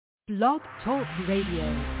Blog Talk Radio.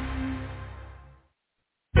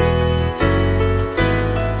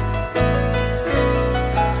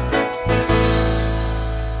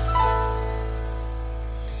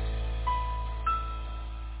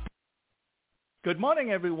 Good morning,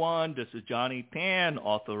 everyone. This is Johnny Tan,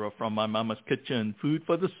 author of From My Mama's Kitchen, Food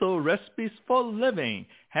for the Soul, Recipes for Living.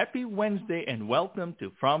 Happy Wednesday and welcome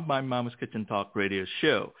to From My Mama's Kitchen Talk Radio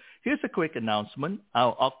Show. Here's a quick announcement.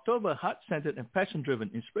 Our October heart-centered and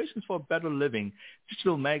passion-driven Inspirations for Better Living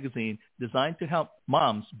digital magazine designed to help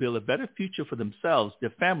moms build a better future for themselves,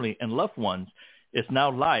 their family, and loved ones is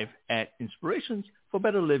now live at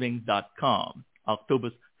inspirationsforbetterliving.com.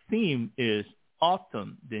 October's theme is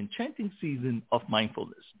Autumn, the enchanting season of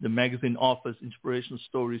mindfulness. The magazine offers inspirational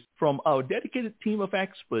stories from our dedicated team of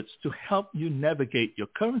experts to help you navigate your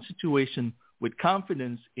current situation with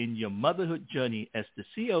confidence in your motherhood journey as the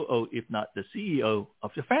COO, if not the CEO, of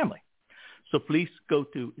your family. So please go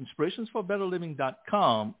to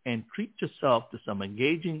inspirationsforbetterliving.com and treat yourself to some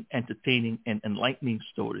engaging, entertaining, and enlightening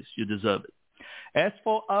stories. You deserve it. As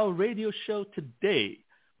for our radio show today,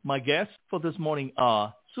 my guests for this morning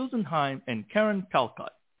are Susan Heim and Karen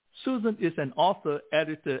Talcott. Susan is an author,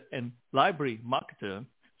 editor, and library marketer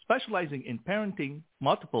specializing in parenting,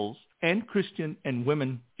 multiples, and Christian and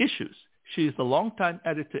women issues. She is a longtime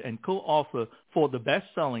editor and co-author for the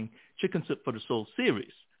bestselling Chicken Soup for the Soul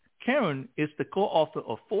series. Karen is the co-author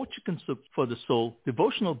of 4 Chicken Soup for the Soul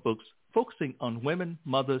devotional books focusing on women,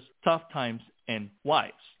 mothers, tough times, and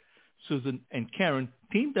wives. Susan and Karen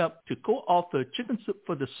teamed up to co-author Chicken Soup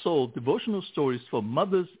for the Soul devotional stories for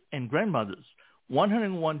mothers and grandmothers,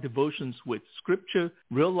 101 devotions with scripture,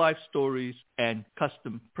 real-life stories, and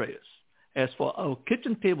custom prayers. As for our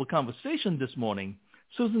kitchen table conversation this morning,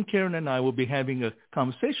 Susan, Karen, and I will be having a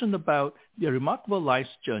conversation about their remarkable life's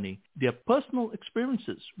journey, their personal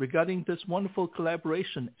experiences regarding this wonderful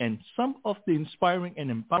collaboration, and some of the inspiring and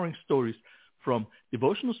empowering stories from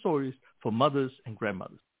devotional stories for mothers and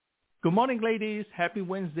grandmothers. Good morning, ladies. Happy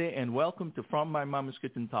Wednesday, and welcome to From My Mama's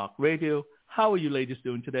Kitchen Talk Radio. How are you ladies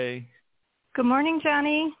doing today? Good morning,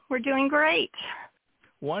 Johnny. We're doing great.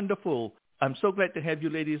 Wonderful. I'm so glad to have you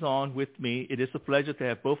ladies on with me. It is a pleasure to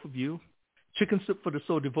have both of you. Chicken Soup for the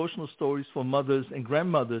Soul devotional stories for mothers and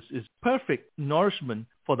grandmothers is perfect nourishment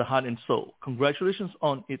for the heart and soul. Congratulations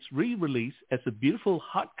on its re-release as a beautiful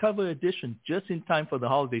hardcover edition just in time for the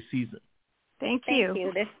holiday season. Thank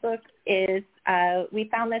you. This book is, we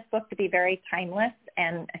found this book to be very timeless,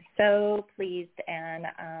 and so pleased and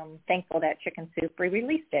thankful that Chicken Soup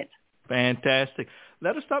re-released it. Fantastic.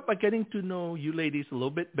 Let us start by getting to know you ladies a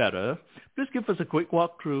little bit better. Please give us a quick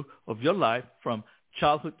walkthrough of your life from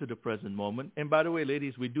childhood to the present moment. And by the way,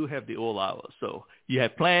 ladies, we do have the all hour, so you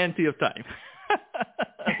have plenty of time.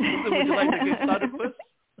 Susan, would you like to get started first?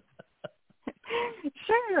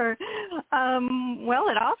 Sure. Well,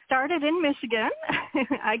 it all started in Michigan.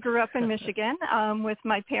 I grew up in Michigan with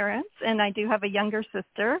my parents, and I do have a younger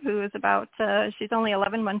sister who is she's only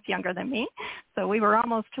 11 months younger than me, so we were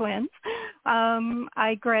almost twins.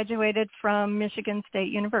 I graduated from Michigan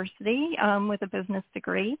State University with a business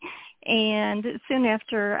degree, and soon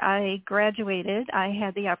after I graduated, I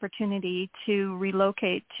had the opportunity to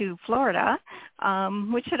relocate to Florida,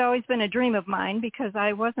 which had always been a dream of mine because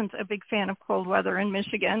I wasn't a big fan of cold weather in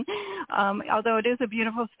Michigan. Although it is a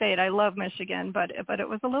beautiful state, I love Michigan, but it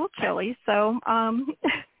was a little chilly. So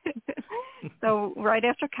so right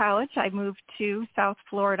after college, I moved to South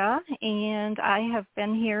Florida, and I have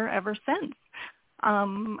been here ever since.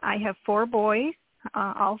 I have 4 boys.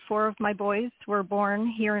 All 4 of my boys were born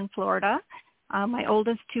here in Florida. My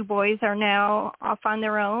oldest 2 boys are now off on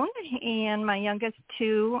their own, and my youngest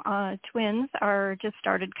 2 twins are just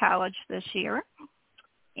started college this year.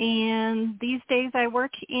 And these days I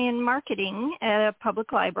work in marketing at a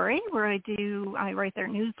public library where I write their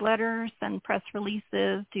newsletters and press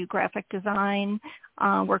releases, do graphic design,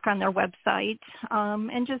 work on their website,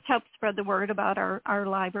 and just help spread the word about our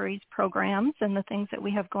library's programs and the things that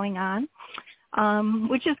we have going on,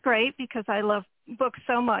 which is great because I love books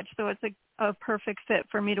so much, so it's a perfect fit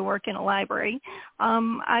for me to work in a library.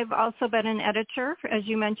 I've also been an editor, as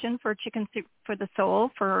you mentioned, for Chicken Soup for the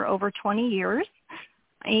Soul for over 20 years.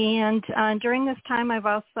 And during this time, I've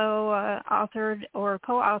also authored or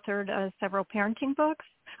co-authored several parenting books,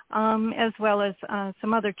 as well as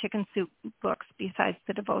some other Chicken Soup books besides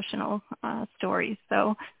the devotional stories.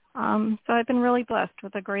 So I've been really blessed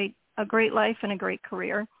with a great life and a great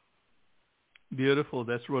career. Beautiful.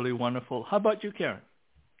 That's really wonderful. How about you, Karen?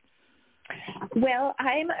 Well,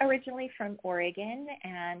 I'm originally from Oregon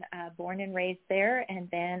and born and raised there, and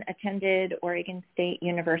then attended Oregon State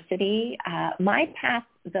University. My path,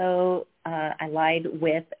 though, allied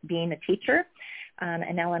with being a teacher,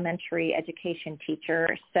 an elementary education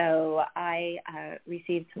teacher. So I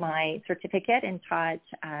received my certificate and taught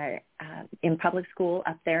in public school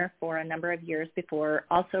up there for a number of years before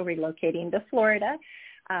also relocating to Florida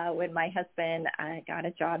when my husband got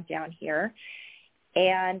a job down here.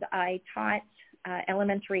 And I taught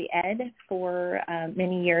elementary ed for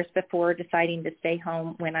many years before deciding to stay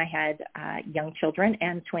home when I had young children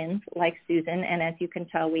and twins like Susan. And as you can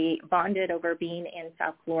tell, we bonded over being in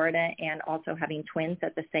South Florida and also having twins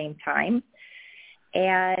at the same time.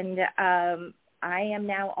 And I am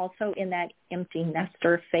now also in that empty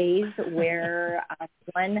nester phase where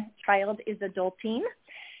one child is adulting,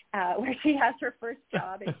 where she has her first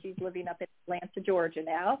job and she's living up in Atlanta, Georgia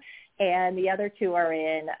now, and the other two are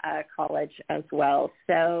in college as well.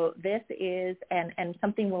 So this is, and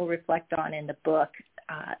something we'll reflect on in the book,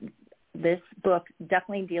 this book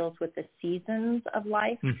definitely deals with the seasons of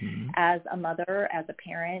life as a mother, as a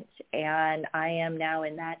parent, and I am now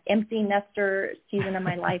in that empty nester season of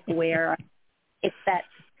my life where it's that,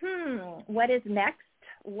 what is next?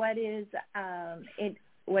 What is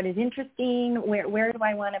what is interesting? Where do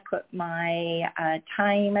I want to put my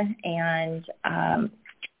time and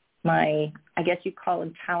my, I guess you call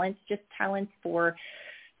them talents, just talents for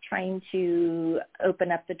trying to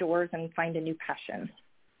open up the doors and find a new passion.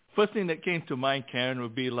 First thing that came to mind, Karen,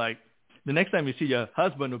 would be like, the next time you see your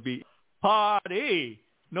husband would be, party,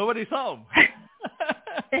 nobody's home.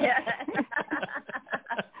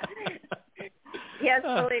 Yes,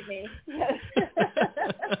 believe me. Yes.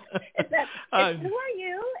 Who are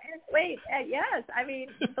you? Wait, yes. I mean,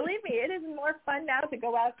 believe me, it is more fun now to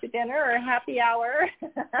go out to dinner or happy hour.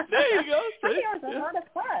 There you go. Happy hour is a lot of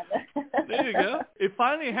fun. There you go. It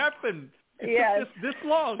finally happened. It took this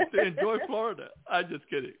long to enjoy Florida. I'm just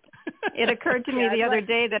kidding. It occurred to me the other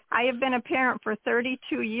day that I have been a parent for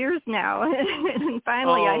 32 years now, and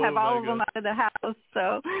finally I have all of them out of the house.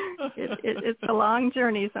 So it's a long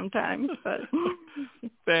journey sometimes. But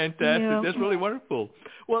fantastic. That's really wonderful.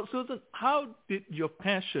 Well, Susan, how did your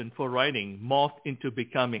passion for writing morph into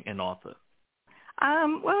becoming an author?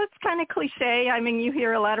 Well, it's kind of cliche. I mean, you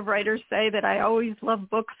hear a lot of writers say that I always loved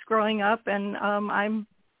books growing up, and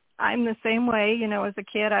I'm the same way. You know, as a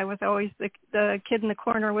kid, I was always the kid in the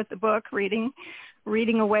corner with the book, reading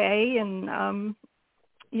away. And,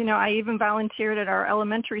 you know, I even volunteered at our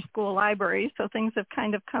elementary school library. So things have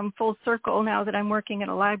kind of come full circle now that I'm working at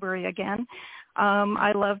a library again.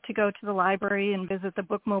 I love to go to the library and visit the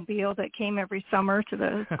bookmobile that came every summer to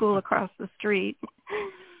the school across the street.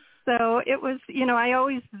 So it was, you know, I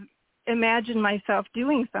always imagined myself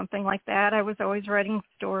doing something like that. I was always writing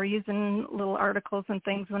stories and little articles and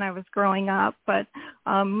things when I was growing up. But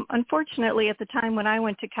unfortunately, at the time when I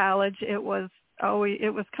went to college, it was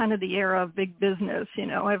kind of the era of big business. You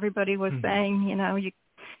know, everybody was saying, you know,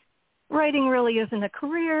 writing really isn't a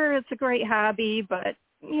career. It's a great hobby, but,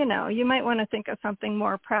 you know, you might want to think of something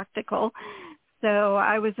more practical. So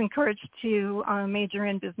I was encouraged to major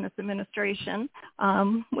in business administration,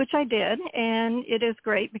 which I did, and it is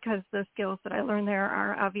great because the skills that I learned there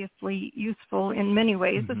are obviously useful in many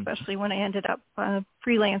ways, especially when I ended up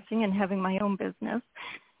freelancing and having my own business.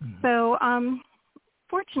 So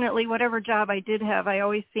fortunately, whatever job I did have, I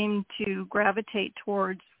always seemed to gravitate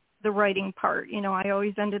towards the writing part. You know, I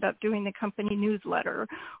always ended up doing the company newsletter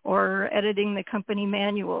or editing the company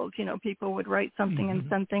manuals. You know, people would write something and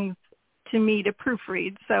send things to me to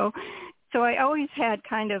proofread. So I always had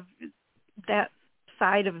kind of that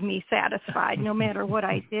side of me satisfied no matter what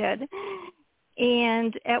I did.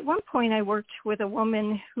 And at one point I worked with a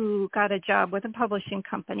woman who got a job with a publishing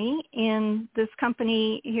company, and this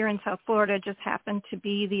company here in South Florida just happened to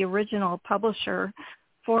be the original publisher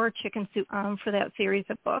for Chicken Soup for that series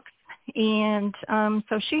of books. And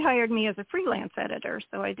so she hired me as a freelance editor.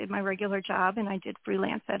 So I did my regular job and I did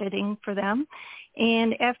freelance editing for them.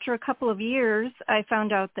 And after a couple of years, I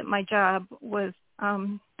found out that my job was,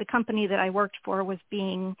 the company that I worked for was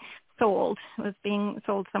being sold. It was being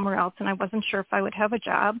sold somewhere else, and I wasn't sure if I would have a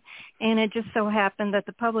job. And it just so happened that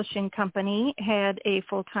the publishing company had a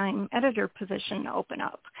full-time editor position open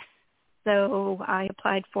up. So I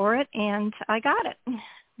applied for it, and I got it.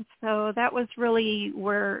 So that was really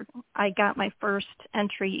where I got my first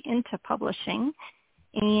entry into publishing.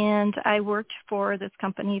 And I worked for this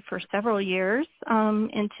company for several years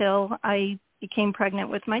until I became pregnant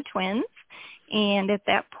with my twins. And at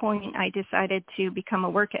that point, I decided to become a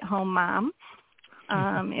work-at-home mom.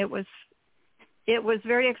 It was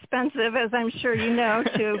very expensive, as I'm sure you know,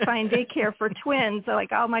 to find daycare for twins. So,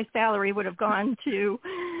 like, all my salary would have gone to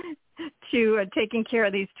taking care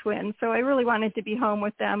of these twins. So I really wanted to be home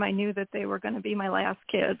with them. I knew that they were going to be my last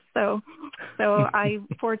kids. So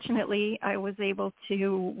fortunately I was able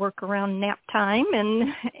to work around nap time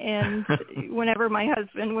and whenever my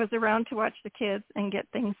husband was around to watch the kids and get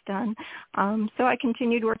things done. So I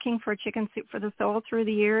continued working for Chicken Soup for the Soul through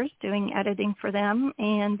the years, doing editing for them.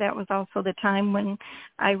 And that was also the time when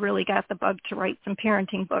I really got the bug to write some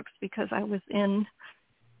parenting books, because I was in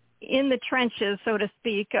the trenches, so to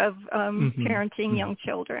speak, of parenting young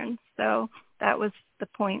children. So that was the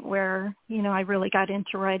point where, I really got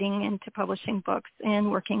into writing, into publishing books,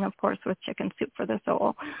 and working, of course, with Chicken Soup for the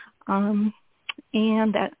Soul.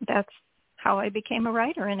 And that's how I became a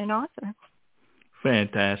writer and an author.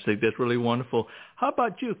 Fantastic. That's really wonderful. How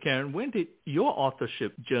about you, Karen? When did your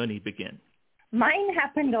authorship journey begin? Mine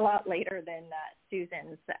happened a lot later than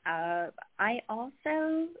Susan's. I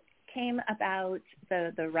also came about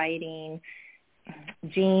the writing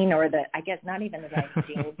gene, or I guess not even the writing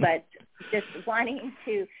gene, but just wanting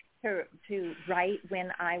to write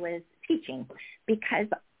when I was teaching, because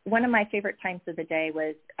one of my favorite times of the day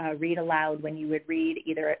was read aloud, when you would read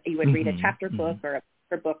a chapter book or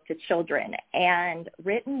a book to children. And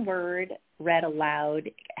written word read aloud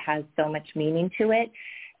has so much meaning to it.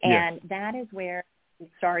 And that is where I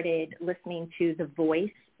started listening to the voice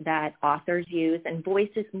that authors use. And voice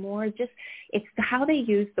is more just, it's how they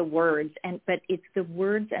use the words, but it's the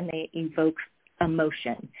words, and they evoke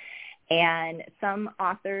emotion. And some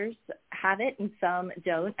authors have it and some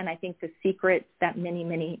don't. And I think the secret that many,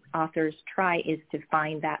 many authors try is to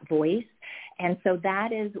find that voice. And so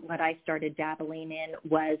that is what I started dabbling in,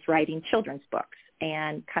 was writing children's books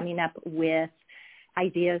and coming up with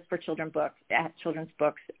ideas for children's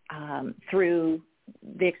books through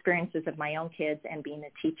the experiences of my own kids and being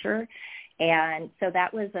a teacher. And so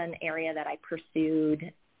that was an area that I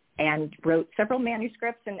pursued and wrote several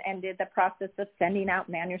manuscripts and did the process of sending out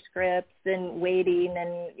manuscripts and waiting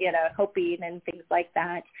and, hoping and things like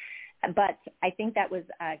that. But I think that was,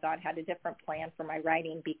 God had a different plan for my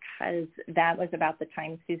writing, because that was about the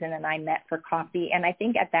time Susan and I met for coffee. And I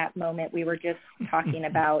think at that moment we were just talking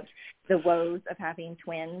about the woes of having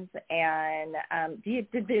twins. And did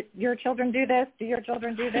your children do this? Do your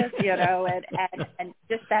children do this? And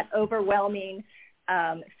just that overwhelming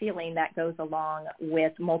feeling that goes along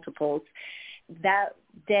with multiples. That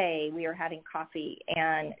day we were having coffee,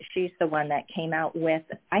 and she's the one that came out with,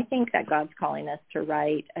 I think that God's calling us to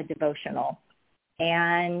write a devotional.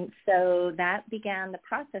 And so that began the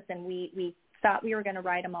process, and we thought we were going to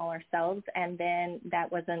write them all ourselves, and then that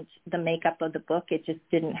wasn't the makeup of the book. It just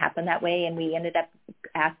didn't happen that way, and we ended up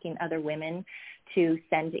asking other women to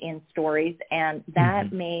send in stories, and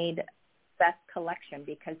that made best collection,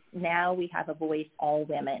 because now we have a voice, all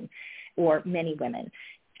women, or many women.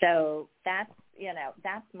 So that's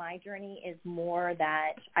my journey, is more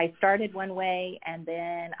that I started one way, and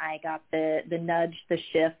then I got the nudge, the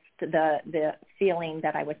shift, the feeling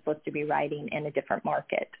that I was supposed to be writing in a different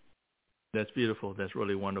market. That's beautiful. That's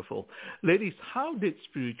really wonderful. Ladies, how did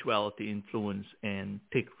spirituality influence and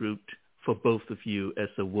take root for both of you as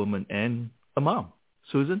a woman and a mom?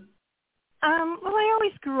 Susan? Well, I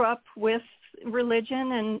always grew up with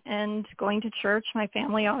religion and going to church. My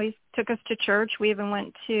family always took us to church.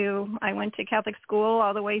 I went to Catholic school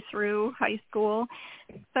all the way through high school.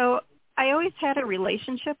 So I always had a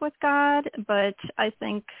relationship with God, but I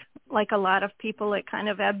think, like a lot of people, it kind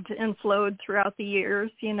of ebbed and flowed throughout the years.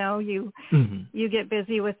 You get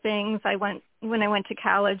busy with things. When I went to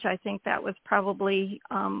college, I think that was probably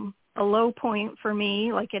a low point for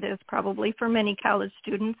me, like it is probably for many college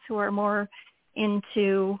students who are more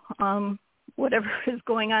into whatever is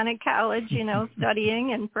going on at college,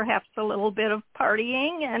 studying and perhaps a little bit of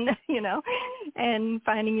partying and, and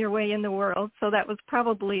finding your way in the world. So that was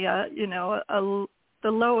probably the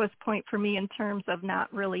lowest point for me in terms of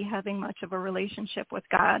not really having much of a relationship with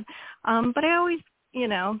God. But I always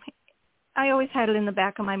had it in the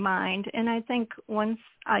back of my mind. And I think once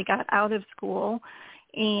I got out of school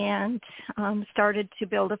and started to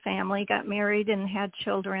build a family, got married and had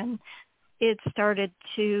children, it started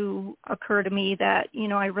to occur to me that,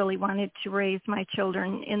 I really wanted to raise my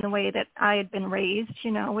children in the way that I had been raised,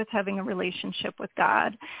 with having a relationship with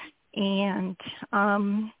God. And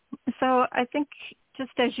so I think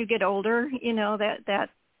just as you get older, that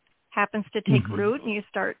happens to take root, and you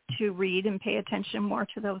start to read and pay attention more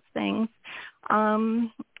to those things.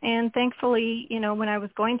 And thankfully, when I was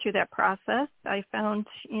going through that process, I found,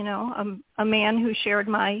 a man who shared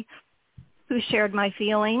my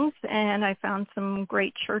feelings, and I found some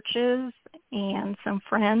great churches and some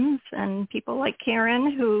friends and people like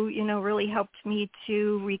Karen who, really helped me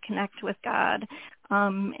to reconnect with God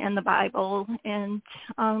and the Bible. And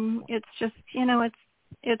it's just,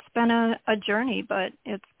 it's been a journey, but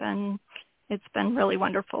it's been really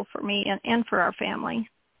wonderful for me and for our family.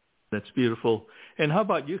 That's beautiful. And how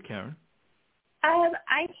about you, Karen?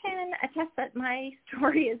 I can attest that my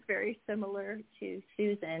story is very similar to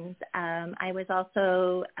Susan's. I was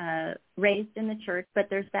also raised in the church, but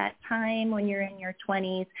there's that time when you're in your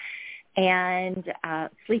 20s and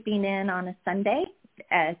sleeping in on a Sunday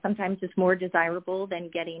sometimes is more desirable than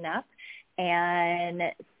getting up. And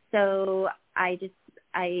so I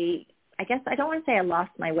guess I don't want to say I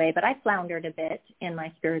lost my way, but I floundered a bit in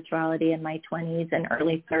my spirituality in my 20s and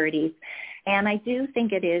early 30s. And I do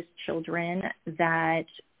think it is children that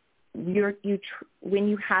when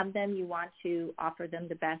you have them, you want to offer them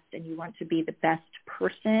the best and you want to be the best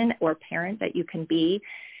person or parent that you can be.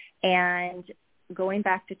 And going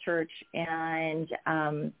back to church and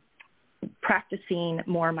practicing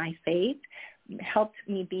more my faith helped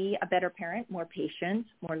me be a better parent, more patient,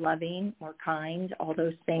 more loving, more kind, all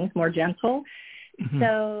those things, more gentle. Mm-hmm.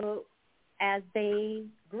 So as they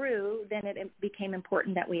grew, then it became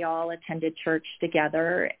important that we all attended church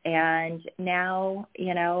together. And now,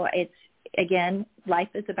 it's, again, life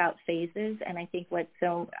is about phases. And I think what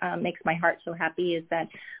makes my heart so happy is that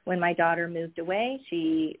when my daughter moved away,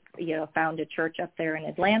 she, found a church up there in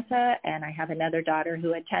Atlanta. And I have another daughter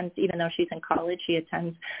who attends, even though she's in college, she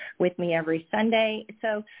attends with me every Sunday.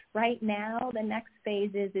 So right now, the next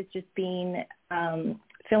phase is just being,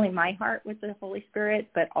 filling my heart with the Holy Spirit,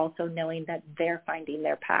 but also knowing that they're finding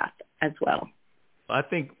their path as well. I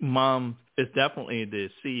think mom is definitely the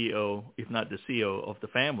CEO, if not the CEO of the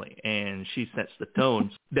family, and she sets the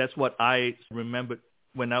tones. That's what I remembered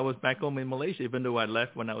when I was back home in Malaysia, even though I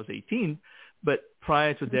left when I was 18. But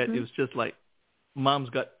prior to that, mm-hmm. It was just like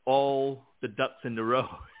mom's got all the ducks in a row,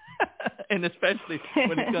 and especially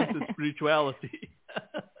when it comes to spirituality,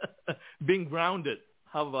 being grounded.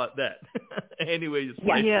 How about that? Anyway, it's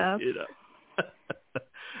like, yeah.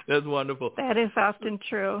 That's wonderful. That is often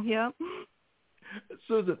true, yeah.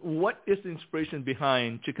 Susan, what is the inspiration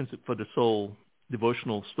behind Chicken Soup for the Soul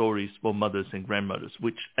devotional stories for mothers and grandmothers,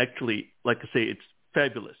 which actually, like I say, it's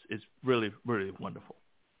fabulous. It's really, really wonderful.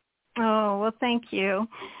 Oh, well, thank you.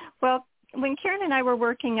 Well, when Karen and I were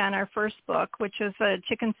working on our first book, which was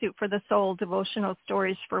Chicken Soup for the Soul devotional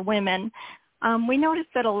stories for women, we noticed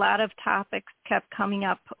that a lot of topics kept coming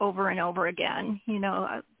up over and over again.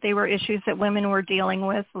 They were issues that women were dealing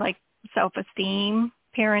with, like self-esteem,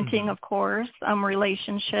 parenting, mm-hmm. of course,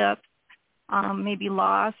 relationships, maybe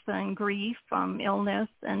loss and grief, illness,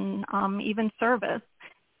 and even service.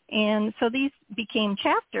 And so these became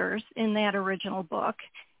chapters in that original book.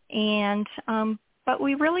 And but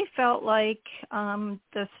we really felt like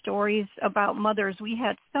the stories about mothers, we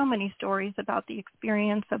had so many stories about the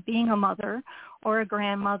experience of being a mother or a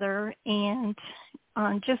grandmother and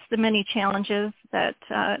just the many challenges that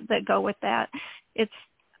go with that.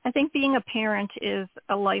 I think being a parent is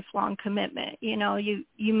a lifelong commitment.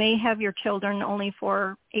 You may have your children only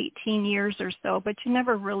for 18 years or so, but you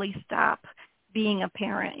never really stop being a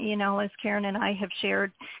parent. As Karen and I have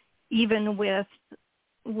shared, even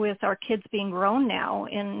with our kids being grown now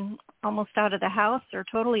and almost out of the house or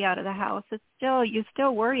totally out of the house, you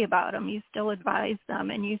still worry about them. You still advise them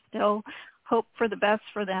and you still hope for the best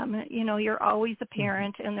for them. You're always a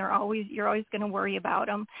parent and you're always going to worry about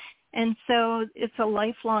them. And so it's a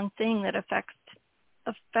lifelong thing that affects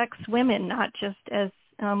women, not just as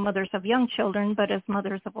mothers of young children, but as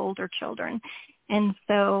mothers of older children. And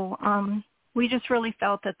so we just really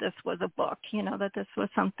felt that this was a book, that this was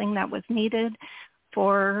something that was needed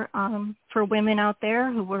for women out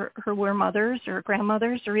there who were mothers or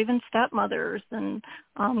grandmothers or even stepmothers and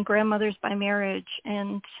grandmothers by marriage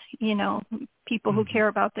and people who care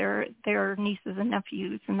about their nieces and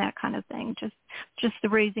nephews and that kind of thing, just the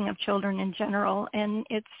raising of children in general. And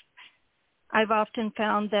I've often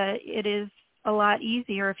found that it is a lot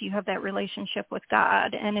easier if you have that relationship with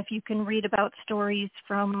God and if you can read about stories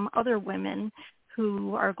from other women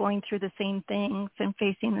who are going through the same things and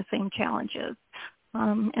facing the same challenges.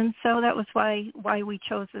 And so that was why we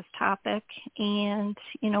chose this topic and,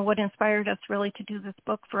 what inspired us really to do this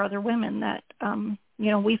book for other women that,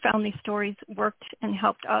 we found these stories worked and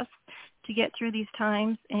helped us to get through these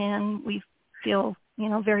times. And we feel,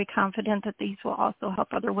 very confident that these will also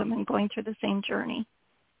help other women going through the same journey.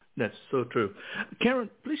 That's so true. Karen,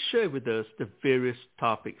 please share with us the various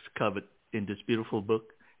topics covered in this beautiful book.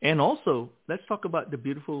 And also, let's talk about the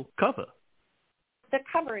beautiful cover. the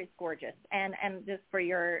cover is gorgeous. And just for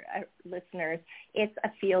your listeners, it's a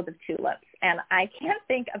field of tulips. And I can't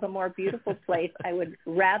think of a more beautiful place I would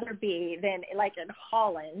rather be than like in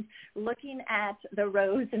Holland, looking at the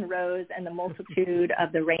rows and rows and the multitude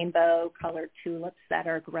of the rainbow-colored tulips that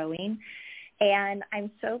are growing. And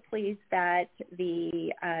I'm so pleased that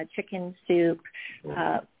the Chicken Soup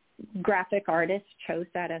graphic artist chose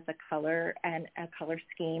that as a color and a color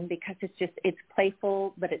scheme, because it's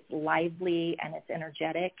playful, but it's lively and it's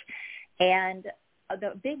energetic. And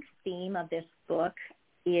the big theme of this book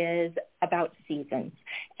is about seasons.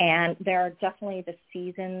 And there are definitely the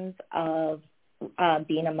seasons of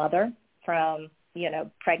being a mother, from,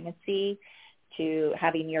 pregnancy to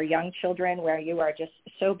having your young children, where you are just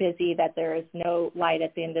so busy that there is no light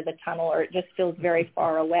at the end of the tunnel, or it just feels very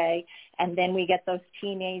far away. And then we get those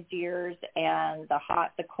teenage years and the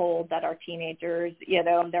hot, the cold that are teenagers,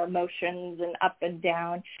 their emotions and up and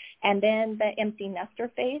down. And then the empty nester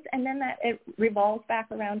phase, and then that it revolves back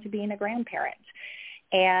around to being a grandparent.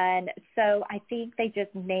 And so I think they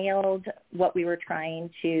just nailed what we were trying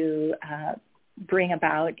to bring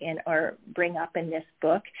about or bring up in this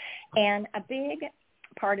book. And a big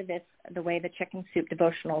part of this, the way the Chicken Soup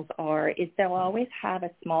devotionals are, is they'll always have a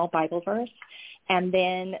small Bible verse, and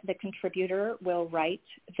then the contributor will write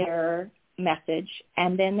their message,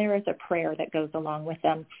 and then there is a prayer that goes along with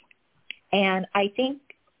them. And I think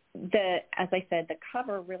as I said, the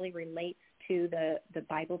cover really relates to the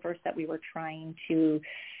Bible verse that we were trying to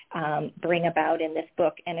bring about in this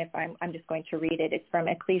book. And if I'm just going to read it, it's from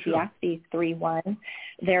Ecclesiastes 3:1.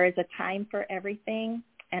 There is a time for everything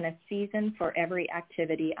and a season for every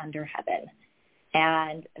activity under heaven.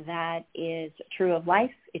 And that is true of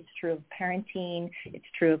life. It's true of parenting. It's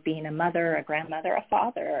true of being a mother, a grandmother, a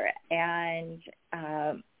father. And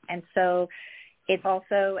so it's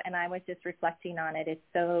also, and I was just reflecting on it, it's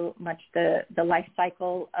so much the life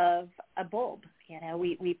cycle of a bulb.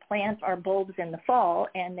 We plant our bulbs in the fall,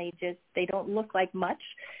 and they don't look like much.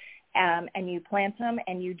 And you plant them,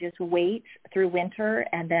 and you just wait through winter,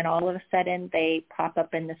 and then all of a sudden they pop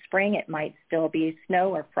up in the spring. It might still be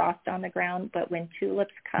snow or frost on the ground, but when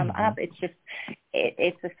tulips come up,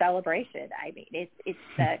 it's a celebration. I mean, it's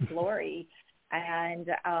that glory. And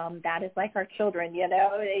that is like our children, they're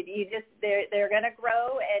going to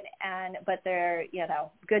grow, but they're,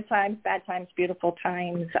 good times, bad times, beautiful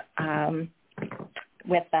times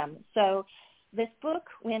with them. So this book,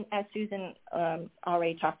 as Susan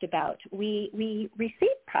already talked about, we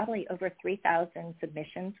received probably over 3,000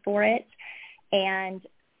 submissions for it. And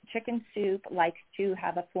Chicken Soup likes to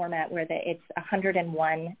have a format where it's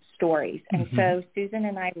 101 stories. And so Susan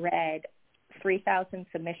and I read 3,000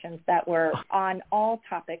 submissions that were on all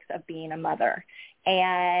topics of being a mother.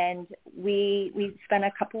 And we spent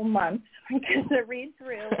a couple months to read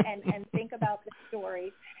through and think about the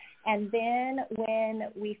stories. And then when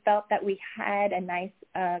we felt that we had a nice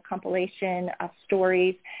compilation of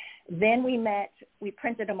stories, then we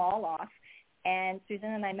printed them all off, and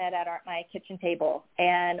Susan and I met at my kitchen table.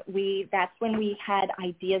 And that's when we had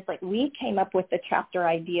ideas, like we came up with the chapter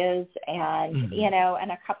ideas, and,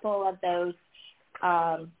 and a couple of those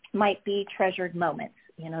might be treasured moments,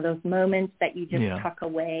 those moments that you just tuck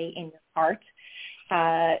away in your heart.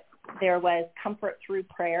 There was comfort through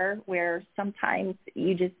prayer, where sometimes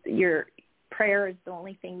your prayer is the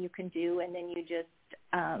only thing you can do, and then you just,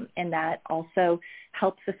 and that also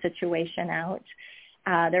helps the situation out.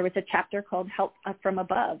 There was a chapter called Help from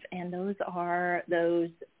Above, and those are those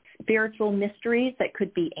spiritual mysteries that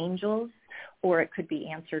could be angels, or it could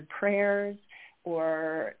be answered prayers,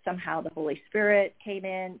 or somehow the Holy Spirit came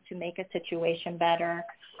in to make a situation better.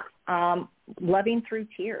 Loving through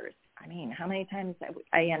tears. I mean, how many times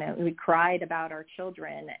we cried about our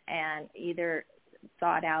children and either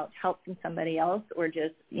sought out help from somebody else, or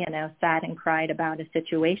just, sat and cried about a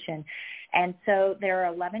situation. And so there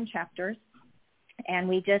are 11 chapters, and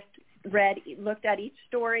we just looked at each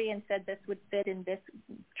story and said this would fit in this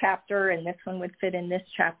chapter and this one would fit in this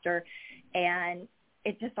chapter. And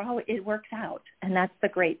it works out. And that's the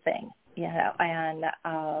great thing. And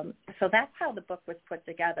so that's how the book was put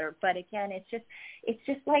together. But again, it's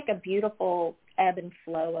just like a beautiful ebb and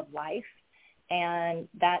flow of life. And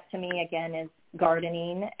that to me, again, is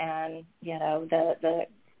gardening and, the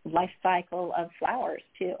life cycle of flowers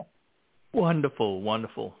too. Wonderful,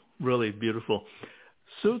 wonderful. Really beautiful.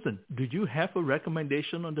 Susan, do you have a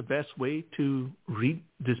recommendation on the best way to read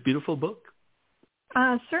this beautiful book?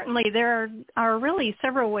 Certainly, there are really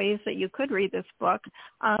several ways that you could read this book.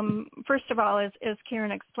 First of all, as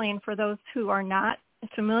Karen explained, for those who are not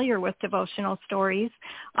familiar with devotional stories,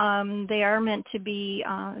 they are meant to be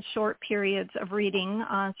short periods of reading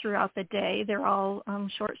throughout the day. They're all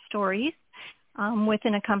short stories with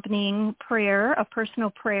an accompanying prayer, a personal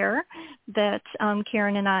prayer that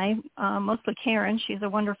Karen and I, mostly Karen, she's a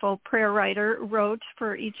wonderful prayer writer, wrote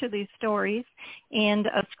for each of these stories, and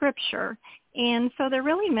a scripture. And so they're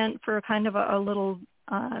really meant for kind of a little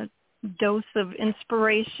dose of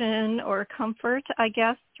inspiration or comfort, I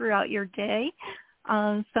guess, throughout your day.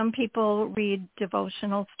 Some people read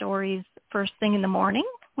devotional stories first thing in the morning.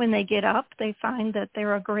 When they get up, they find that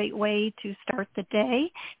they're a great way to start the day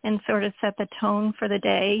and sort of set the tone for the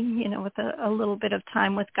day, you know, with a little bit of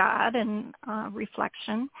time with God and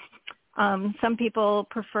reflection. Some people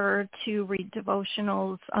prefer to read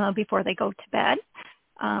devotionals before they go to bed.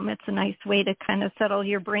 It's a nice way to kind of settle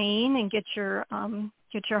your brain and get your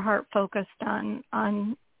heart focused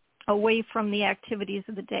on away from the activities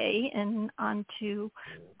of the day and onto,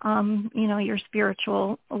 your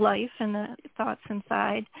spiritual life and the thoughts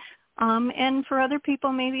inside. And for other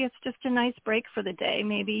people, maybe it's just a nice break for the day.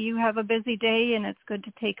 Maybe you have a busy day and it's good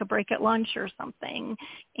to take a break at lunch or something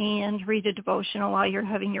and read a devotional while you're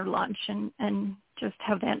having your lunch and just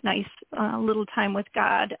have that nice little time with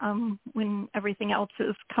God when everything else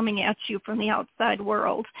is coming at you from the outside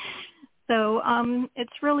world. So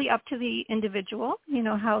it's really up to the individual,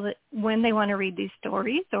 when they want to read these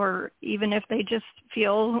stories, or even if they just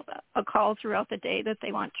feel a call throughout the day that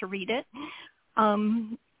they want to read it.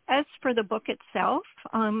 As for the book itself,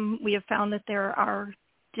 we have found that there are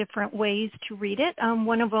different ways to read it.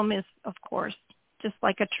 One of them is, of course, just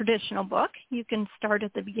like a traditional book. You can start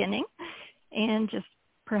at the beginning and just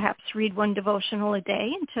perhaps read one devotional a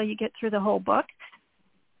day until you get through the whole book.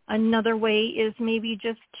 Another way is maybe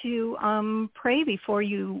just to pray before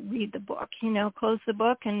you read the book. Close the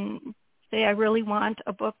book and say, I really want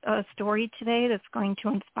a story today that's going to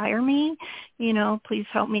inspire me. Please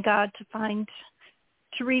help me, God,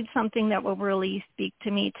 to read something that will really speak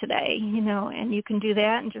to me today, and you can do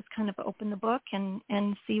that and just kind of open the book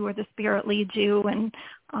and see where the Spirit leads you and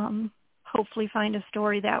hopefully find a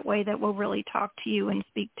story that way that will really talk to you and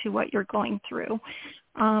speak to what you're going through.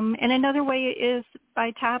 And another way is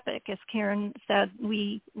by topic. As Karen said,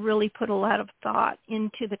 we really put a lot of thought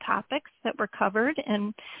into the topics that were covered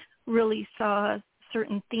and really saw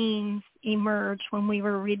certain themes emerge when we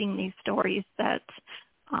were reading these stories that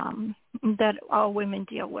all women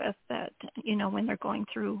deal with, that, when they're going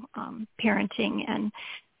through parenting. And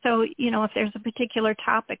so, if there's a particular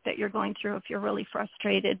topic that you're going through, if you're really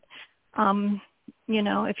frustrated,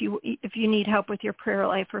 if you need help with your prayer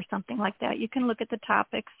life or something like that, you can look at the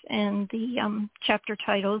topics and the chapter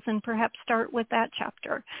titles and perhaps start with that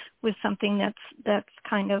chapter with something that's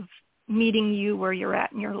kind of meeting you where you're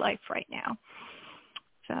at in your life right now.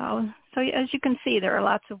 So as you can see, there are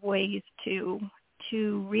lots of ways to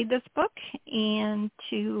read this book and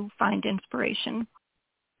to find inspiration.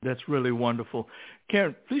 That's really wonderful.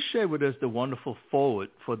 Karen, please share with us the wonderful foreword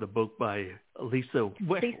for the book by Lisa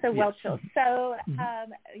Whelchel. So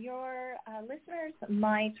your listeners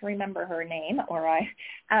might remember her name, or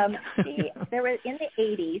there was in the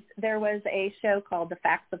 80s, there was a show called The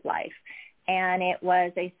Facts of Life, and it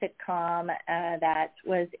was a sitcom that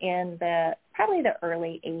was in probably the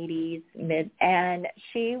early 80s, and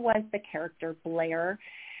she was the character Blair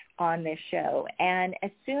on this show. And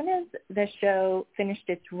as soon as the show finished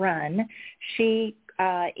its run, she,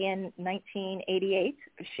 in 1988,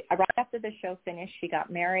 right after the show finished, she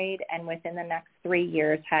got married, and within the next 3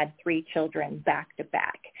 years had 3 children back to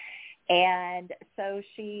back. And so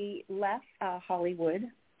she left Hollywood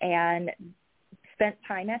and spent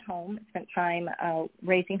time at home, spent time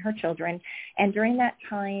raising her children. And during that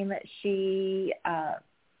time, she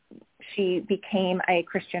became a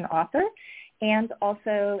Christian author and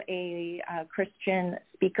also a Christian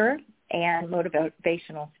speaker and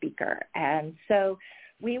motivational speaker. And so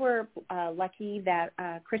we were lucky that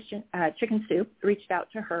Christian Chicken Soup reached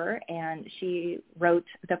out to her, and she wrote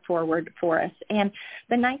the foreword for us. And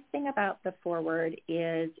the nice thing about the foreword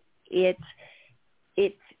is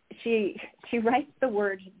she writes the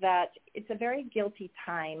words that it's a very guilty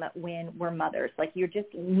time when we're mothers. Like, you're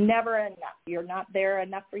just never enough. You're not there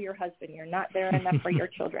enough for your husband. You're not there enough for your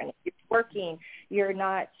children. You're working. You're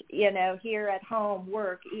not, here at home,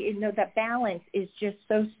 work. That balance is just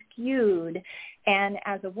so skewed. And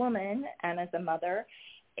as a woman and as a mother,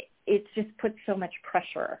 it just puts so much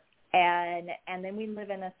pressure. And then we live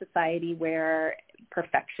in a society where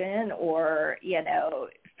perfection or,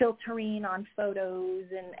 filtering on photos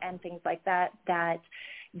and things like that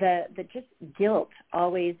the just guilt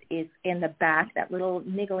always is in the back, that little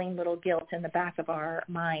niggling little guilt in the back of our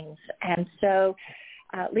minds. And so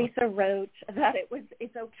Lisa wrote that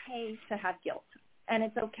it's okay to have guilt, and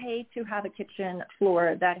it's okay to have a kitchen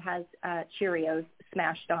floor that has Cheerios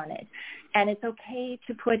smashed on it, and it's okay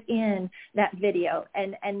to put in that video,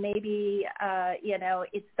 and maybe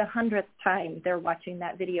it's the 100th time they're watching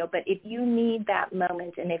that video, but if you need that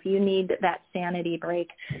moment and if you need that sanity break,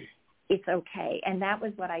 it's okay. And that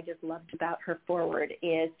was what I just loved about her foreword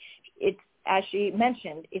is it's, as she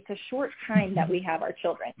mentioned, it's a short time that we have our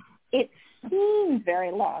children. It seems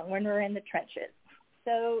very long when we're in the trenches.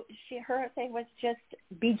 So her thing was just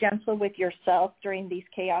be gentle with yourself during these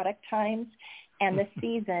chaotic times. And the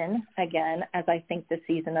season, again, as I think the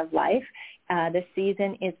season of life, the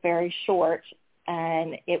season is very short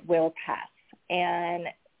and it will pass. And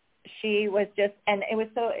she was just, and it was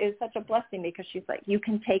such a blessing because she's like, you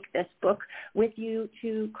can take this book with you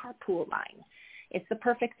to carpool line. It's the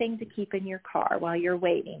perfect thing to keep in your car while you're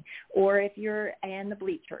waiting. Or if you're in the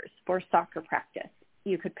bleachers for soccer practice,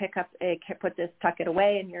 you could tuck it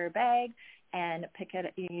away in your bag and pick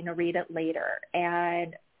it, read it later.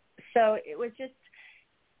 And so it was just,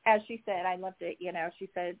 as she said, I loved it, she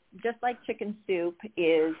said, just like chicken soup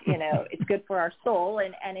is, it's good for our soul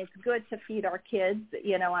and it's good to feed our kids,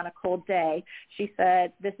 on a cold day. She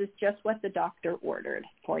said, this is just what the doctor ordered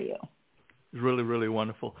for you. Really, really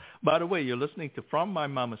wonderful. By the way, you're listening to From My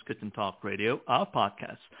Mama's Kitchen Talk Radio, our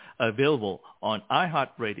podcast, available on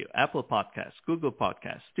iHeartRadio, Apple Podcasts, Google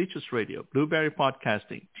Podcasts, Stitcher Radio, Blueberry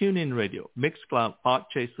Podcasting, TuneIn Radio, Mixcloud,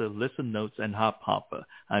 Podchaser, Listen Notes, and Hopper.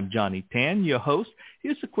 I'm Johnny Tan, your host.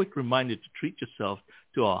 Here's a quick reminder to treat yourself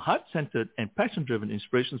to our heart-centered and passion-driven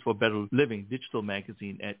Inspirations for Better Living digital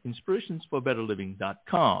magazine at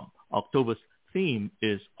inspirationsforbetterliving.com. October's theme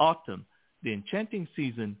is Autumn, the enchanting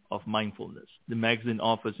season of mindfulness. The magazine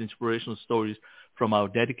offers inspirational stories from our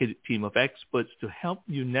dedicated team of experts to help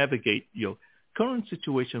you navigate your current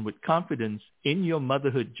situation with confidence in your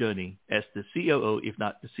motherhood journey as the COO, if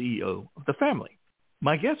not the CEO, of the family.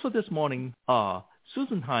 My guests for this morning are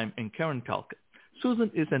Susan Heim and Karen Talcott. Susan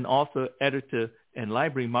is an author, editor, and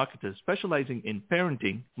library marketer specializing in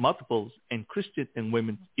parenting, multiples, and Christian and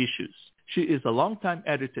women's issues. She is a longtime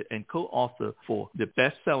editor and co-author for the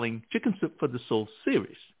bestselling Chicken Soup for the Soul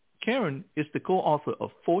series. Karen is the co-author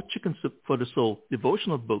of 4 Chicken Soup for the Soul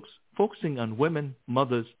devotional books focusing on women,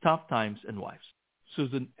 mothers, tough times, and wives.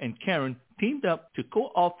 Susan and Karen teamed up to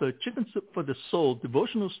co-author Chicken Soup for the Soul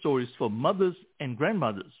devotional stories for mothers and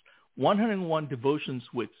grandmothers, 101 devotions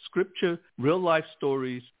with scripture, real-life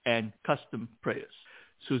stories, and custom prayers.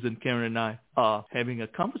 Susan, Karen, and I are having a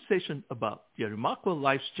conversation about their remarkable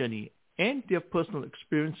life's journey and their personal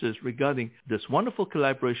experiences regarding this wonderful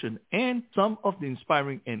collaboration and some of the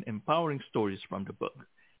inspiring and empowering stories from the book.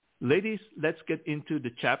 Ladies, let's get into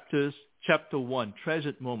the chapters. Chapter 1,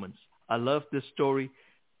 Treasured Moments. I love this story,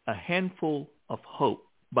 A Handful of Hope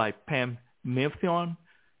by Pam Maythorn.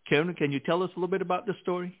 Karen, can you tell us a little bit about the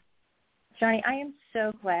story? Johnny, I am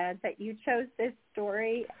so glad that you chose this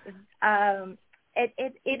story. It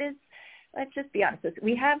is, let's just be honest,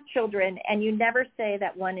 we have children, and you never say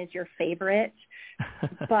that one is your favorite,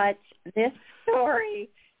 but this story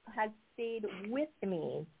has stayed with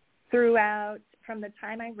me throughout, from the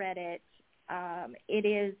time I read it.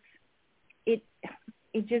 It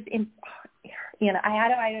just, I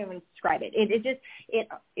don't even describe it.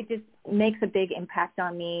 It just makes a big impact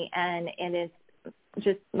on me, and it is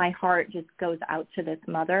just, my heart just goes out to this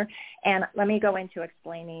mother. And let me go into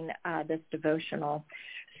explaining this devotional.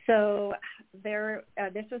 So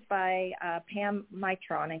this was by Pam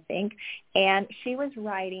Maythorn, I think, and she was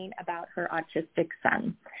writing about her autistic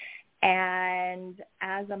son. And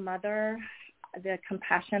as a mother, the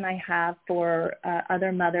compassion I have for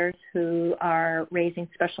other mothers who are raising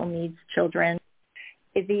special needs children,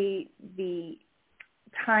 the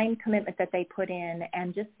time commitment that they put in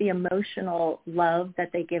and just the emotional love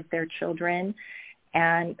that they give their children.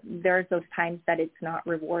 And there's those times that it's not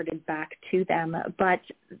rewarded back to them. But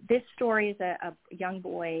this story is a young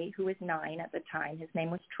boy who was 9 at the time. His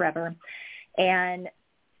name was Trevor. And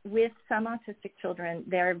with some autistic children,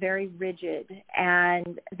 they're very rigid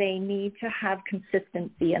and they need to have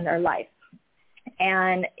consistency in their life.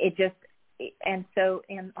 And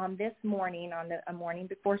on this morning, a morning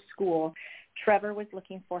before school, Trevor was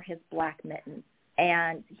looking for his black mittens,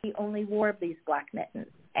 and he only wore these black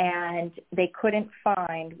mittens, and they couldn't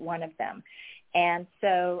find one of them. And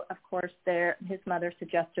so, of course, his mother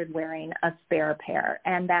suggested wearing a spare pair,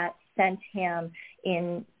 and that sent him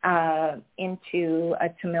into a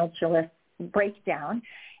tumultuous breakdown,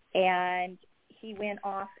 and he went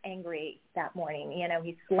off angry that morning.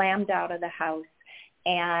 He slammed out of the house,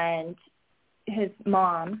 and his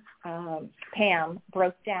mom, Pam,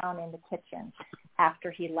 broke down in the kitchen after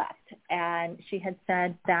he left. And she had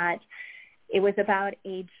said that it was about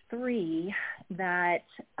age 3 that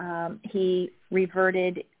he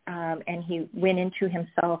reverted and he went into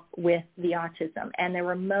himself with the autism. And there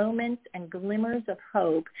were moments and glimmers of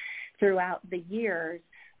hope throughout the years,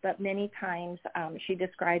 but many times she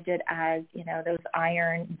described it as, those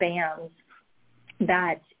iron bands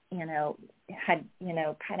that, had,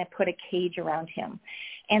 kind of put a cage around him.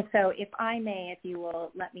 And so if you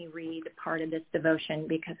will let me read part of this devotion,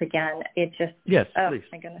 because again, it just, yes, oh please.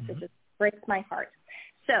 my goodness, it just breaks my heart.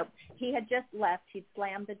 So he had just left. He'd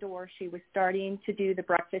slammed the door. She was starting to do the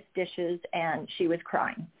breakfast dishes, and she was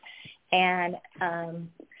crying. And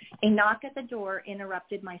a knock at the door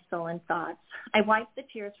interrupted my sullen thoughts. I wiped the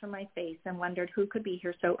tears from my face and wondered who could be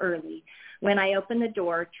here so early. When I opened the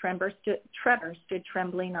door, Trevor stood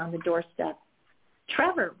trembling on the doorstep.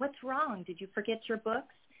 Trevor, what's wrong? Did you forget your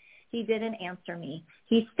books? He didn't answer me.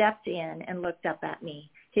 He stepped in and looked up at me.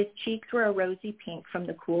 His cheeks were a rosy pink from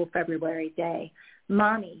the cool February day.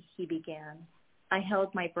 Mommy, he began. I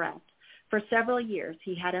held my breath. For several years,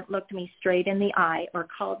 he hadn't looked me straight in the eye or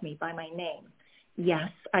called me by my name.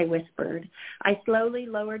 Yes, I whispered. I slowly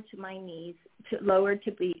lowered to my knees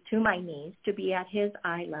to be at his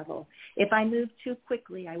eye level. If I moved too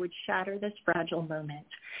quickly, I would shatter this fragile moment.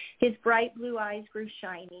 His bright blue eyes grew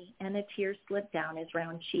shiny, and a tear slipped down his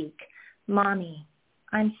round cheek. Mommy,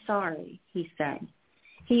 I'm sorry, he said.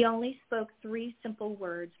 He only spoke 3 simple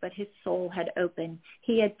words, but his soul had opened.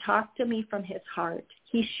 He had talked to me from his heart.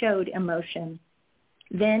 He showed emotion.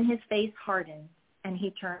 Then his face hardened, and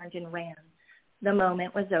he turned and ran. The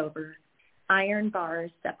moment was over. Iron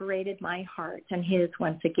bars separated my heart and his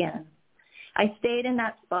once again. I stayed in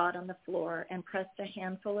that spot on the floor and pressed a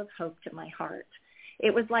handful of hope to my heart.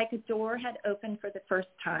 It was like a door had opened for the first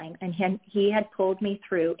time, and he had pulled me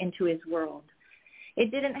through into his world. It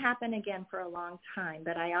didn't happen again for a long time,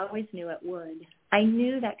 but I always knew it would. I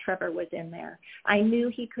knew that Trevor was in there. I knew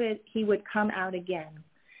he would come out again.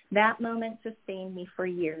 That moment sustained me for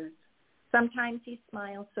years. Sometimes he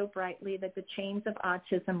smiles so brightly that the chains of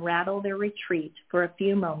autism rattle their retreat for a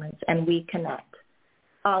few moments, and we connect.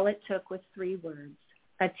 All it took was 3 words,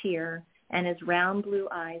 a tear, and his round blue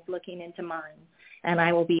eyes looking into mine, and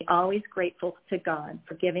I will be always grateful to God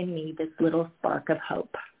for giving me this little spark of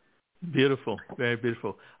hope. Beautiful, very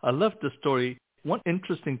beautiful. I love the story. One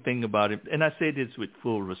interesting thing about it, and I say this with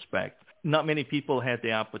full respect, not many people have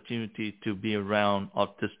the opportunity to be around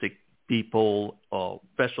autistic people or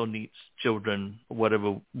special needs children,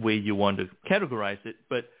 whatever way you want to categorize it.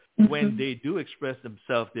 But when they do express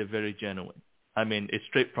themselves, they're very genuine. I mean, it's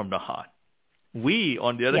straight from the heart. We,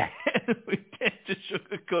 on the other hand, we tend to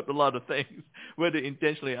sugarcoat a lot of things, whether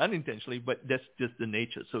intentionally or unintentionally, but that's just the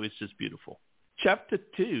nature. So it's just beautiful. Chapter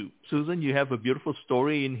 2, Susan, you have a beautiful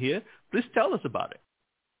story in here. Please tell us about it.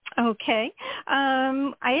 Okay.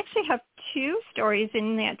 I actually have 2 stories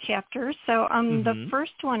in that chapter. So the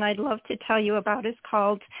first one I'd love to tell you about is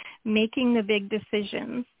called Making the Big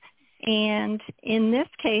Decisions. And in this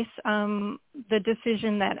case, the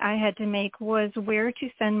decision that I had to make was where to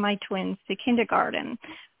send my twins to kindergarten.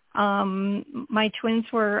 My twins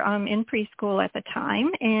were in preschool at the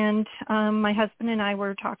time, and my husband and I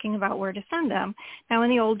were talking about where to send them. Now, in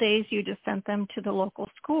the old days, you just sent them to the local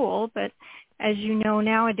school, but as you know,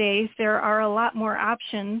 nowadays, there are a lot more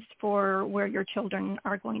options for where your children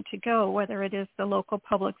are going to go, whether it is the local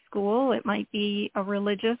public school, it might be a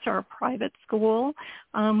religious or a private school.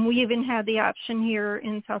 We even had the option here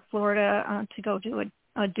in South Florida to go to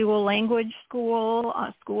a dual language school,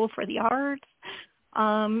 a school for the arts.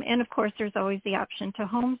 And of course, there's always the option to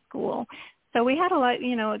homeschool. So we had a lot,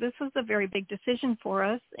 this was a very big decision for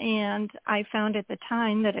us. And I found at the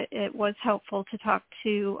time that it was helpful to talk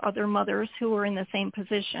to other mothers who were in the same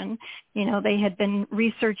position. They had been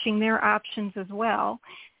researching their options as well.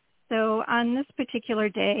 So on this particular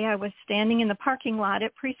day, I was standing in the parking lot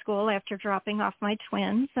at preschool after dropping off my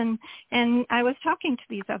twins, and I was talking to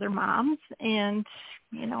these other moms and,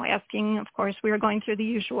 asking, of course, we were going through the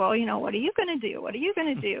usual, what are you going to do? What are you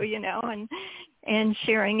going to do? And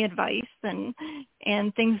sharing advice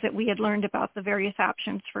and things that we had learned about the various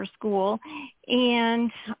options for school.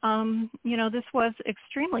 And, this was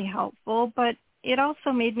extremely helpful, but it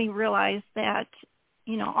also made me realize that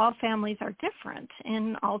all families are different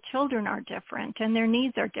and all children are different and their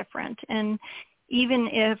needs are different. And even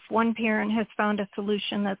if one parent has found a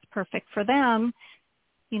solution that's perfect for them,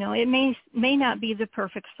 it may not be the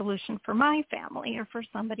perfect solution for my family or for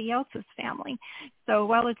somebody else's family. So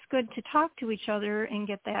while it's good to talk to each other and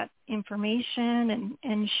get that information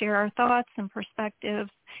and share our thoughts and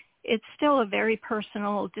perspectives, it's still a very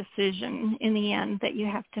personal decision in the end that you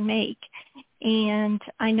have to make. And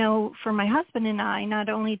I know for my husband and I, not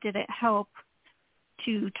only did it help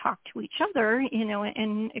to talk to each other,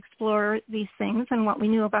 and explore these things and what we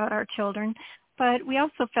knew about our children, but we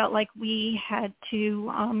also felt like we had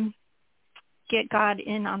to get God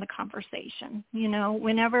in on the conversation.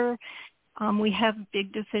 Whenever we have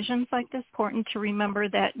big decisions like this, important to remember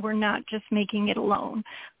that we're not just making it alone.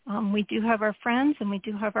 We do have our friends and we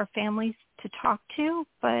do have our families to talk to,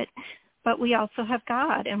 but we also have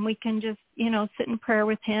God, and we can just, sit in prayer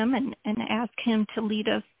with him and ask him to lead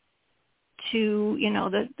us to,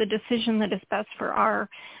 the decision that is best for our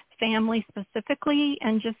family specifically,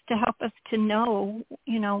 and just to help us to know,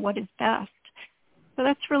 what is best. So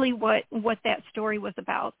that's really what that story was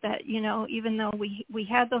about, that, even though we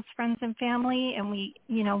had those friends and family and we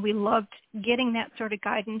loved getting that sort of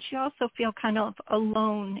guidance, you also feel kind of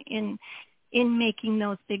alone in making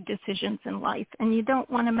those big decisions in life, and you don't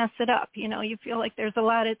want to mess it up. You feel like there's a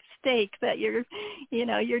lot at stake, that your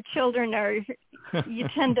children are, you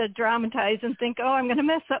tend to dramatize and think, oh, I'm going to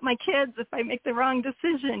mess up my kids if I make the wrong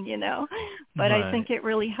decision, But Right. I think it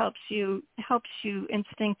really helps you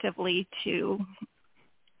instinctively to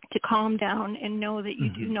calm down and know that you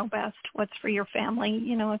do know best what's for your family.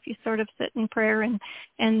 If you sort of sit in prayer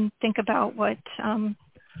and think about what,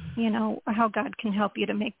 how God can help you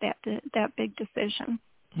to make that big decision.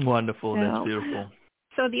 Wonderful. That's beautiful.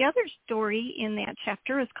 So the other story in that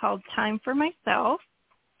chapter is called Time for Myself.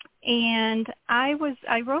 And I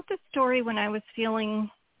wrote this story when I was feeling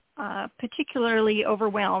particularly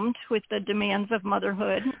overwhelmed with the demands of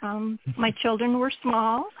motherhood. My children were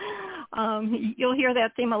small. You'll hear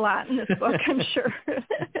that theme a lot in this book, I'm sure.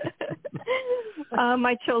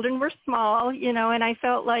 My children were small, and I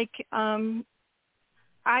felt like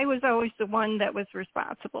I was always the one that was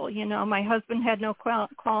responsible. My husband had no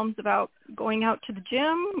qualms about going out to the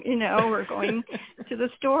gym, or going to the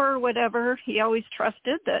store or whatever. He always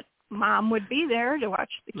trusted that mom would be there to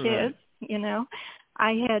watch the kids, Right.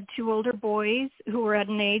 I had 2 older boys who were at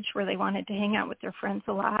an age where they wanted to hang out with their friends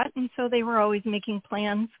a lot, and so they were always making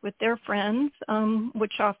plans with their friends,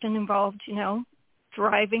 which often involved,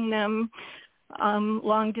 driving them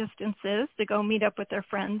long distances to go meet up with their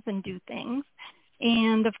friends and do things.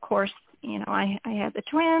 And, of course, I had the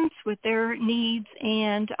twins with their needs,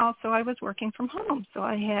 and also I was working from home, so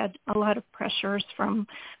I had a lot of pressures from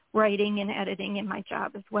writing and editing in my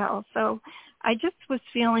job as well. So I just was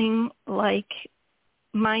feeling like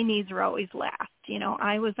my needs were always last.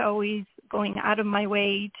 I was always going out of my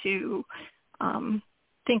way to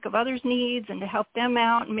think of others' needs and to help them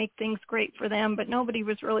out and make things great for them, but nobody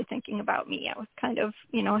was really thinking about me. I was kind of,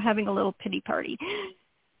 having a little pity party.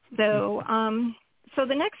 So so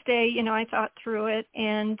the next day, I thought through it,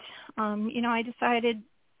 and, I decided,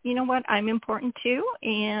 what, I'm important too,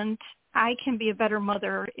 and I can be a better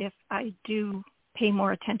mother if I do pay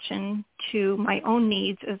more attention to my own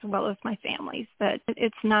needs as well as my family's. That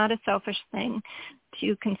it's not a selfish thing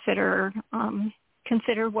to consider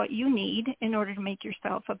what you need in order to make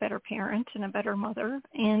yourself a better parent and a better mother.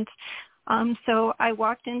 And so I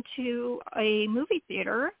walked into a movie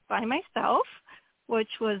theater by myself, which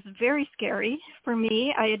was very scary for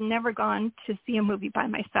me. I had never gone to see a movie by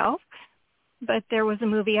myself, but there was a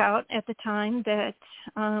movie out at the time that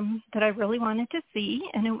I really wanted to see,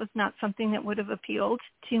 and it was not something that would have appealed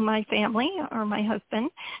to my family or my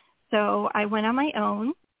husband. So I went on my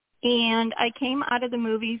own, and I came out of the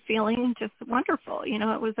movie feeling just wonderful.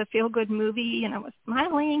 It was a feel-good movie, and I was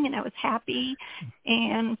smiling, and I was happy.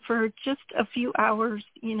 And for just a few hours,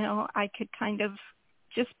 I could kind of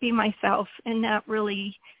just be myself and not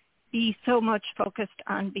really be so much focused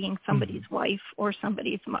on being somebody's wife or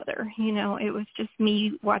somebody's mother. It was just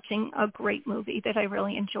me watching a great movie that I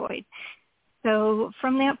really enjoyed. So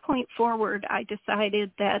from that point forward, I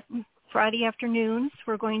decided that Friday afternoons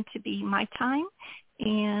were going to be my time,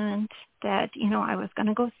 and that, I was going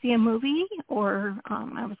to go see a movie, or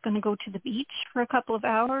I was going to go to the beach for a couple of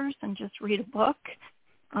hours and just read a book.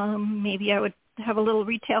 Maybe I would have a little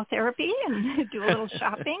retail therapy and do a little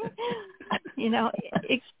shopping.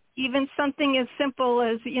 Even something as simple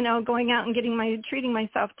as, going out and treating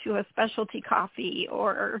myself to a specialty coffee,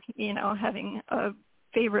 or, having a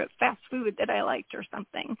favorite fast food that I liked or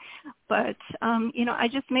something. But, I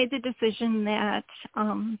just made the decision that,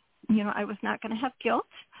 I was not going to have guilt.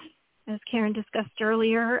 As Karen discussed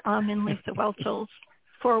earlier in Lisa Welch's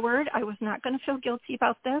foreword, I was not going to feel guilty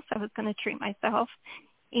about this. I was going to treat myself.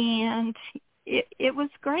 And it was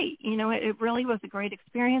great. It really was a great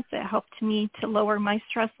experience. It helped me to lower my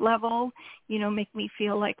stress level, make me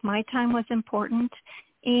feel like my time was important.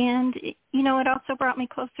 And, you know, it also brought me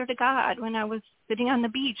closer to God when I was sitting on the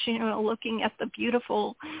beach, you know, looking at the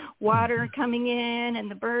beautiful water coming in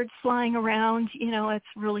and the birds flying around. You know, it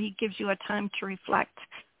really gives you a time to reflect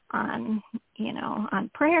on, you know, on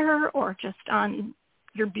prayer or just on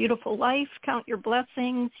your beautiful life, count your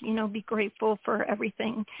blessings, you know, be grateful for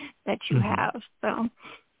everything that you have. So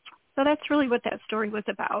that's really what that story was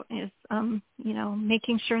about is, you know,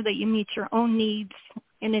 making sure that you meet your own needs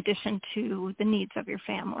in addition to the needs of your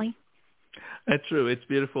family. That's true. It's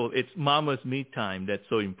beautiful. It's mama's me time that's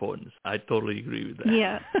so important. I totally agree with that.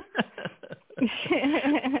 Yeah.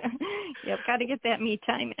 Yep, got to get that me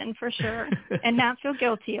time in for sure and not feel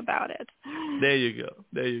guilty about it. There you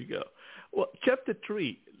go. Well, chapter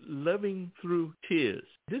 3, Loving Through Tears.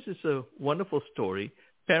 This is a wonderful story,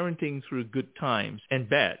 Parenting Through Good Times and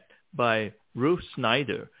Bad by Ruth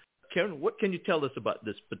Snyder. Karen, what can you tell us about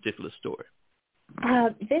this particular story?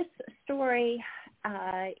 This story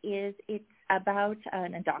it's about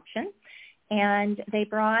an adoption, and they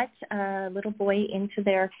brought a little boy into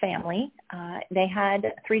their family. They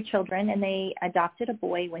had 3 children, and they adopted a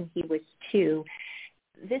boy when he was 2.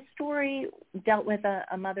 This story dealt with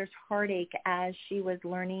a mother's heartache as she was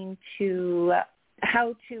learning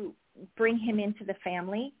how to bring him into the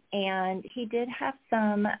family, and he did have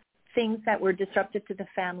some things that were disruptive to the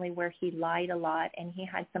family where he lied a lot and he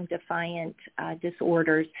had some defiant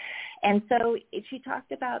disorders. And so she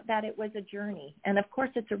talked about that it was a journey. And, of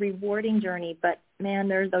course, it's a rewarding journey, but, man,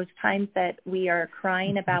 there's those times that we are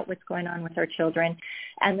crying about what's going on with our children.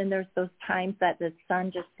 And then there's those times that the sun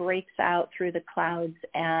just breaks out through the clouds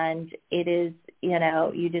and it is, you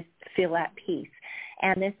know, you just feel at peace.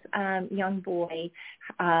 And this young boy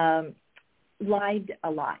lied a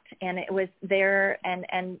lot, and it was there,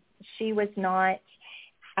 and she was not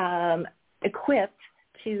equipped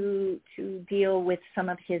to deal with some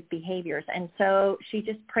of his behaviors. And so she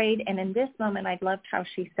just prayed, and in this moment, I loved how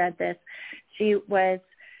she said this. She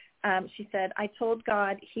said, I told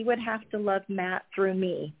God he would have to love Matt through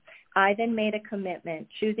me. I then made a commitment,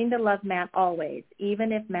 choosing to love Matt always,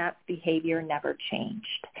 even if Matt's behavior never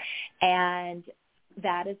changed. And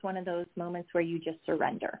that is one of those moments where you just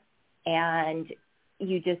surrender. And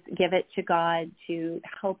you just give it to God to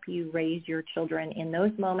help you raise your children in those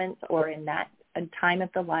moments or in that time of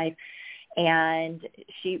the life. And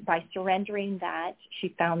by surrendering that,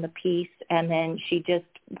 she found the peace, and then she just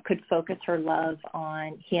could focus her love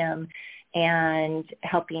on him and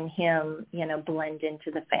helping him, you know, blend into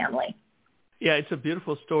the family. Yeah, it's a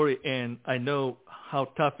beautiful story, and I know how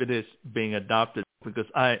tough it is being adopted because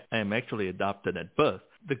I am actually adopted at birth.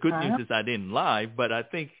 The good news is I didn't lie, but I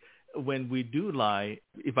think when we do lie,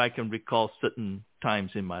 if I can recall certain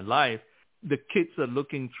times in my life, the kids are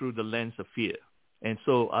looking through the lens of fear. And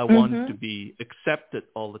so I want to be accepted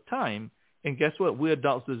all the time. And guess what? We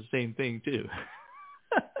adults do the same thing too.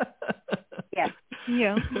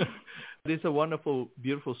 Yeah. It's a wonderful,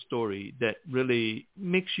 beautiful story that really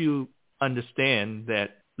makes you understand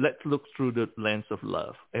that let's look through the lens of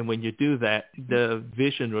love. And when you do that, the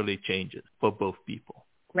vision really changes for both people.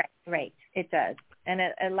 Right. It does. And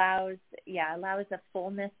it allows a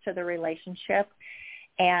fullness to the relationship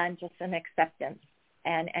and just an acceptance.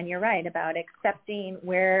 And you're right about accepting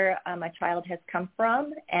where a child has come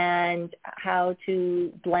from and how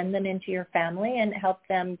to blend them into your family and help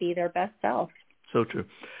them be their best self. So true.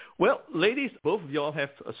 Well, ladies, both of y'all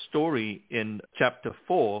have a story in chapter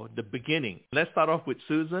 4, the beginning. Let's start off with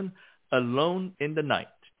Susan, Alone in the Night.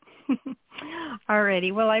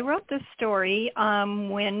 Alrighty. Well, I wrote this story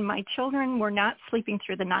when my children were not sleeping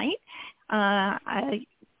through the night.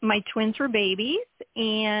 My twins were babies,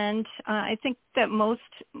 and I think that most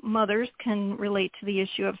mothers can relate to the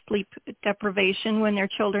issue of sleep deprivation when their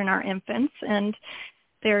children are infants, and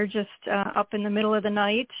they're just up in the middle of the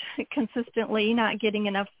night consistently not getting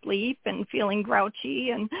enough sleep and feeling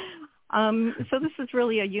grouchy. And so this is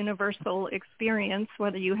really a universal experience,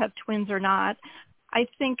 whether you have twins or not. I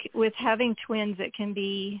think with having twins, it can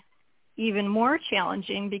be even more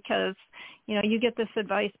challenging because, you know, you get this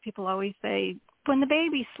advice, people always say, when the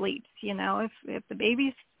baby sleeps, you know, if the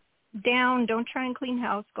baby's down, don't try and clean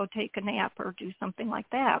house, go take a nap or do something like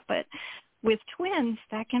that. But with twins,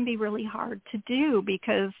 that can be really hard to do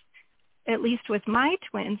because, at least with my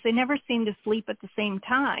twins, they never seem to sleep at the same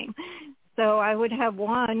time. So I would have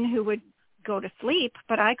one who would go to sleep,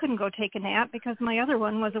 but I couldn't go take a nap because my other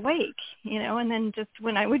one was awake, you know, and then just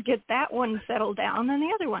when I would get that one settled down, then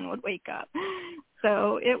the other one would wake up.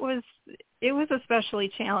 So it was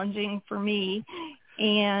especially challenging for me.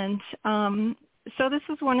 And so this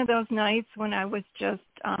was one of those nights when I was just,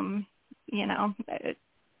 you know,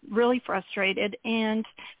 really frustrated, and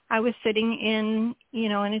I was sitting in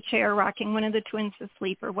a chair rocking one of the twins to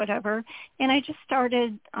sleep or whatever, and I just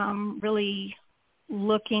started really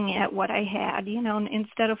looking at what I had, and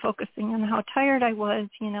instead of focusing on how tired I was,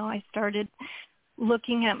 I started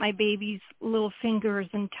looking at my baby's little fingers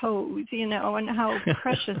and toes, and how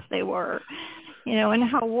precious they were, and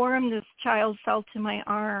how warm this child felt in my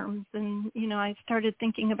arms. And, I started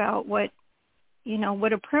thinking about what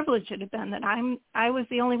a privilege it had been that I was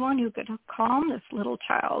the only one who could calm this little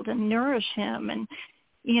child and nourish him. And,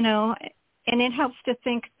 and it helps to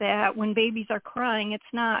think that when babies are crying, it's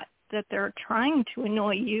not that they're trying to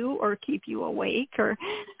annoy you or keep you awake, or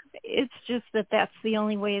it's just that that's the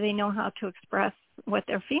only way they know how to express what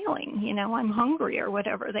they're feeling. I'm hungry or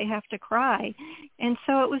whatever. They have to cry. And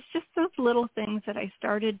so it was just those little things that I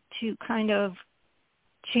started to kind of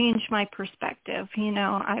change my perspective.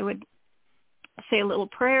 I would say little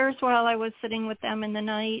prayers while I was sitting with them in the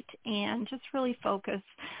night and just really focus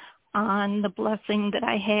on the blessing that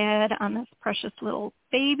I had on this precious little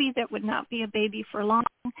baby that would not be a baby for long,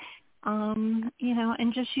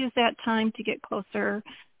 and just use that time to get closer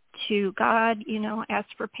to God, ask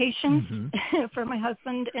for patience for my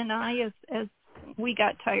husband and I as we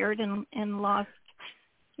got tired and lost,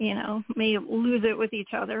 may lose it with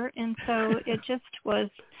each other. And so it just was,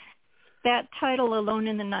 that title, Alone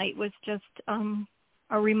in the Night, was just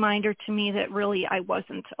a reminder to me that really I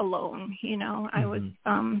wasn't alone. I was,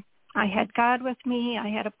 I had God with me, I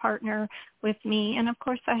had a partner with me, and of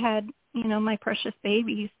course I had, my precious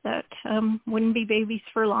babies that wouldn't be babies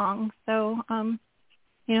for long. So,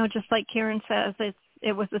 just like Karen says,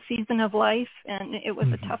 it was a season of life, and it was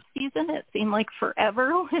a tough season. It seemed like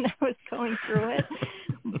forever when I was going through it,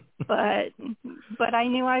 but I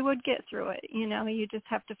knew I would get through it. You just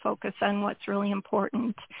have to focus on what's really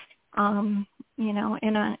important, and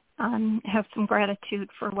have some gratitude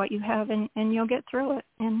for what you have, and you'll get through it.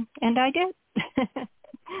 And I did.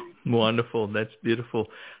 Wonderful. That's beautiful.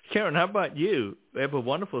 Karen, how about you? We have a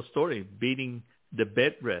wonderful story, beating the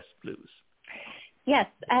bed rest blues. Yes.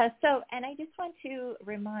 And I just want to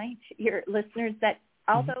remind your listeners that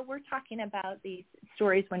although we're talking about these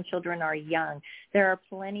stories when children are young, there are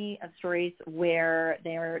plenty of stories where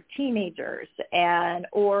they're teenagers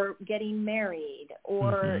or getting married,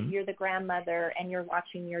 or you're the grandmother and you're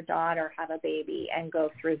watching your daughter have a baby and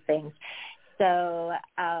go through things. So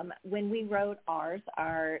when we wrote ours,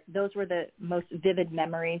 those were the most vivid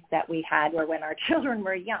memories that we had were when our children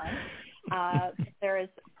were young. There is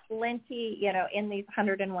plenty, in these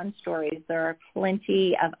 101 stories, there are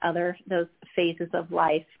plenty of those phases of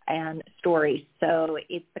life and stories. So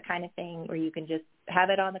it's the kind of thing where you can just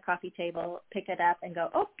have it on the coffee table, pick it up and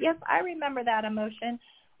go, oh, yes, I remember that emotion.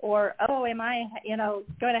 Or, oh, am I,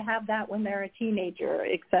 going to have that when they're a teenager,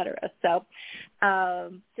 et cetera. So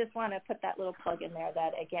just want to put that little plug in there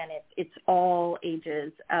that, again, it's all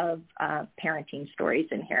ages of parenting stories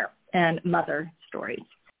in here and mother stories.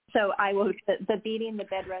 So the Beating the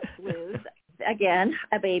Bed Rest Blues, again,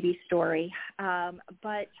 a baby story.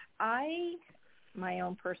 But my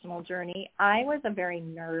own personal journey, I was a very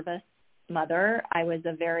nervous mother.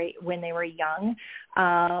 When they were young,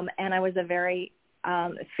 and I was a very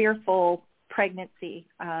fearful pregnant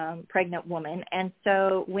woman. And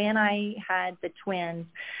so when I had the twins,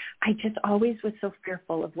 I just always was so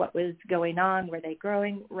fearful of what was going on. Were they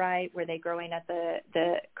growing right? Were they growing at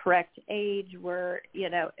the correct age? It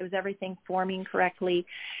was everything forming correctly?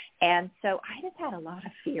 And so I just had a lot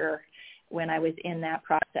of fear when I was in that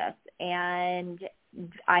process. And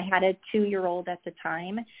I had a 2-year-old at the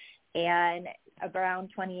time, and around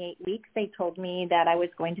 28 weeks, they told me that I was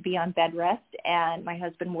going to be on bed rest, and my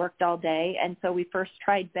husband worked all day. And so we first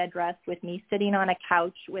tried bed rest with me sitting on a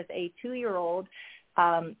couch with a 2-year-old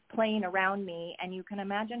playing around me. And you can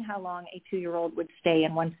imagine how long a 2-year-old would stay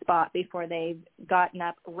in one spot before they've gotten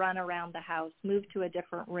up, run around the house, moved to a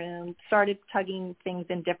different room, started tugging things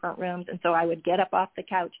in different rooms. And so I would get up off the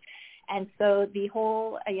couch. And so the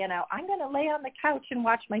whole, I'm going to lay on the couch and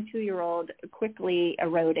watch my 2-year-old quickly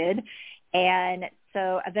eroded. And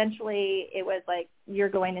so eventually it was like, you're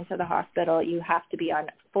going into the hospital. You have to be on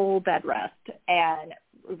full bed rest and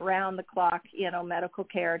round the clock, medical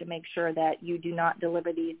care to make sure that you do not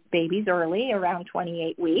deliver these babies early, around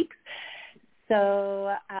 28 weeks.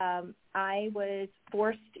 So I was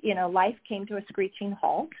forced, life came to a screeching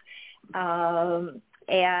halt.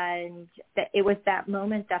 And it was that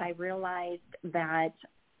moment that I realized that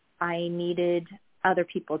I needed other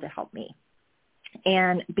people to help me.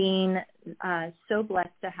 And being so blessed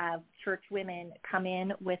to have church women come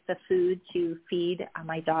in with the food to feed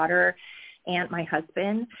my daughter and my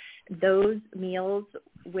husband, those meals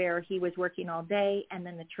where he was working all day, and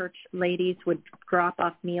then the church ladies would drop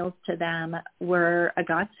off meals to them were a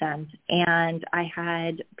godsend. And I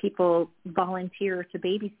had people volunteer to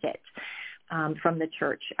babysit from the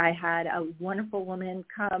church. I had a wonderful woman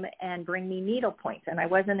come and bring me needle points, and I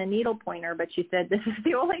wasn't a needle pointer, but she said, this is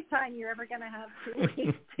the only time you're ever going to have 2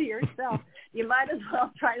 weeks to yourself. You might as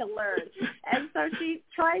well try to learn. And so she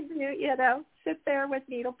tried to, sit there with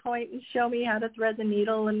needle point and show me how to thread the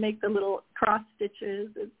needle and make the little cross stitches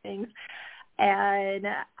and things. And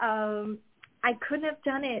I couldn't have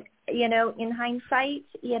done it, in hindsight.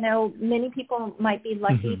 Many people might be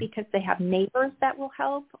lucky because they have neighbors that will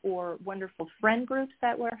help or wonderful friend groups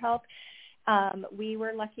that will help. We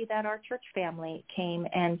were lucky that our church family came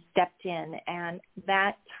and stepped in, and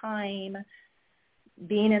that time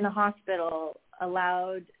being in the hospital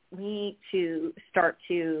allowed me to start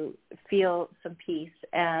to feel some peace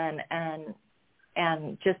and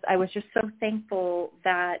just I was just so thankful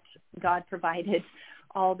that God provided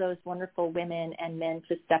all those wonderful women and men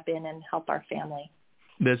to step in and help our family.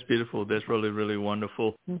 That's beautiful. That's really, really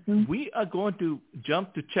wonderful. Mm-hmm. We are going to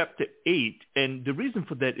jump to chapter 8, and the reason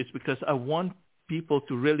for that is because I want people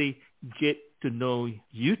to really get to know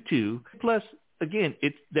you two. Plus, again,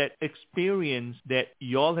 it's that experience that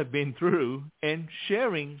y'all have been through and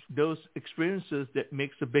sharing those experiences that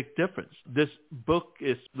makes a big difference. This book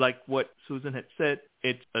is like what Susan had said.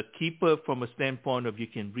 It's a keeper from a standpoint of you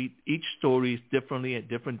can read each story differently at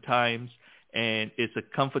different times, and it's a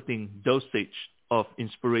comforting dosage of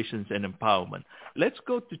inspirations and empowerment. Let's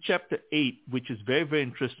go to chapter 8, which is very, very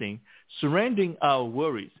interesting, surrendering our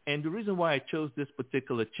worries. And the reason why I chose this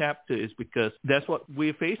particular chapter is because that's what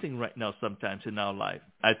we're facing right now sometimes in our life.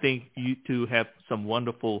 I think you two have some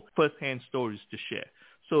wonderful first-hand stories to share.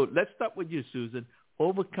 So let's start with you, Susan,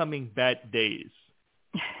 overcoming bad days.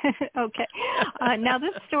 Okay. Now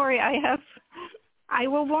this story I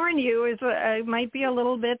will warn you, it might be a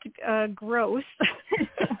little bit gross,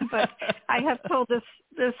 but I have told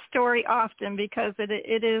this story often because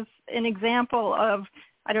it is an example of,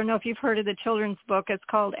 I don't know if you've heard of the children's book. It's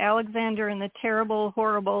called Alexander and the Terrible,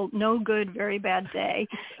 Horrible, No Good, Very Bad Day.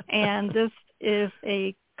 And this is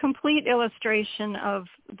a complete illustration of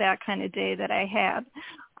that kind of day that I had.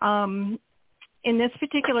 In this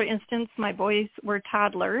particular instance, my boys were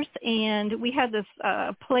toddlers, and we had this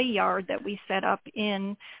play yard that we set up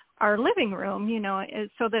in our living room,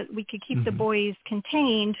 so that we could keep the boys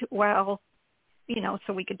contained while,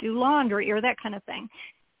 so we could do laundry or that kind of thing.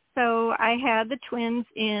 So I had the twins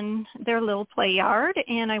in their little play yard,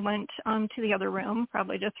 and I went to the other room,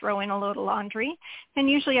 probably to throw in a load of laundry. And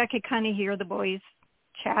usually I could kind of hear the boys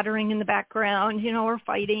chattering in the background, or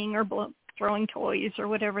fighting or throwing toys or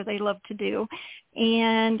whatever they love to do.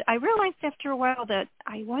 And I realized after a while that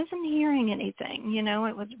I wasn't hearing anything.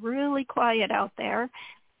 It was really quiet out there.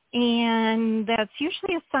 And that's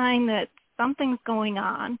usually a sign that something's going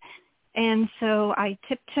on. And so I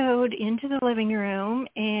tiptoed into the living room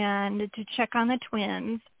and to check on the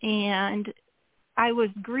twins, and I was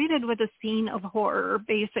greeted with a scene of horror,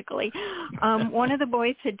 basically. One of the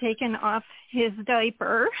boys had taken off his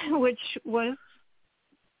diaper, which was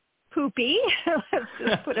poopy, let's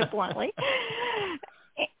just put it bluntly.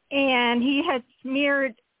 And he had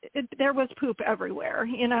smeared, there was poop everywhere.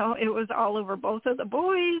 It was all over both of the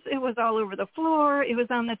boys. It was all over the floor. It was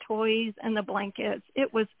on the toys and the blankets.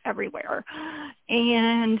 It was everywhere.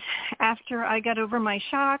 And after I got over my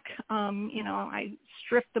shock, I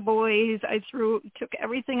stripped the boys. I took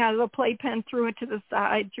everything out of the playpen, threw it to the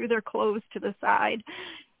side, threw their clothes to the side.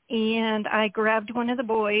 And I grabbed one of the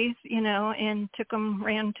boys, and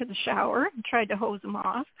ran to the shower and tried to hose him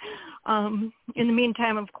off. In the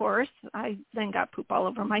meantime, of course, I then got poop all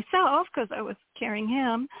over myself because I was carrying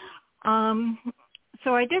him.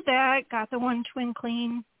 So I did that, got the one twin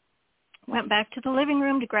clean, went back to the living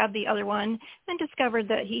room to grab the other one, and discovered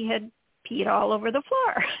that he had peed all over the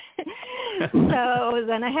floor. So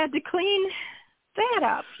then I had to clean that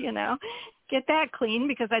up, get that clean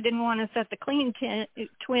because I didn't want to set the clean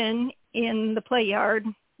twin in the play yard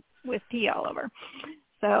with pee all over.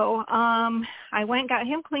 So I went, got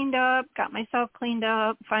him cleaned up, got myself cleaned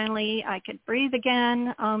up. Finally, I could breathe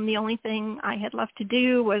again. The only thing I had left to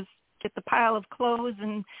do was get the pile of clothes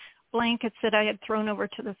and blankets that I had thrown over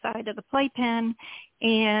to the side of the playpen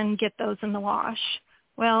and get those in the wash.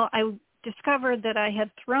 Well, I discovered that I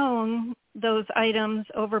had thrown those items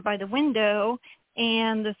over by the window,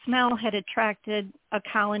 and the smell had attracted a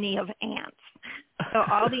colony of ants. So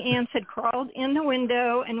all the ants had crawled in the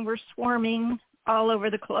window and were swarming all over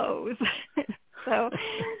the clothes. So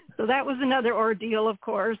that was another ordeal, of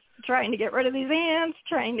course, trying to get rid of these ants,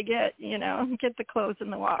 trying to get the clothes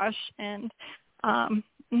in the wash. And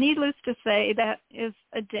Needless to say, that is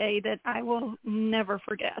a day that I will never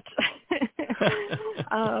forget.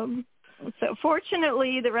 So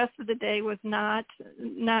fortunately, the rest of the day was not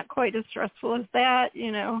quite as stressful as that.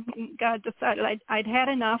 You know, God decided I'd had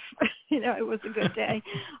enough. You know, it was a good day.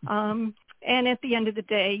 And at the end of the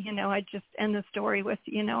day, you know, I just end the story with,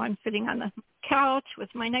 you know, I'm sitting on the couch with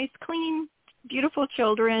my nice, clean, beautiful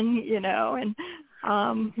children, you know, and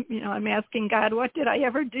you know, I'm asking God, what did I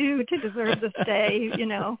ever do to deserve this day, you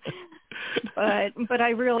know? But I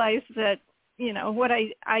realized that, you know, what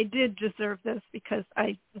I did deserve this because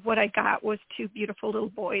what I got was two beautiful little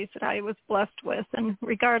boys that I was blessed with, and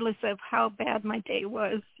regardless of how bad my day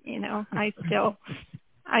was, you know, I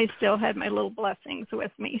still had my little blessings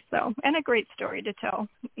with me. So, and a great story to tell,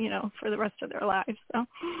 you know, for the rest of their lives. So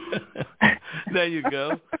there you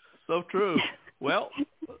go. So true. Well,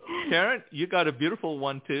 Karen, you got a beautiful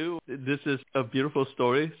one, too. This is a beautiful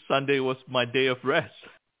story. Sunday was my day of rest.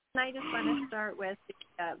 And I just want to start with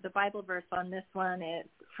the Bible verse on this one. It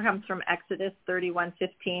comes from Exodus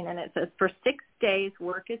 31:15, and it says, "For 6 days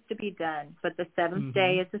work is to be done, but the seventh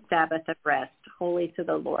day is the Sabbath of rest, holy to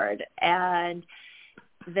the Lord." And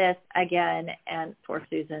this, again, and poor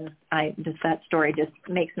Susan, that story just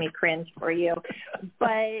makes me cringe for you.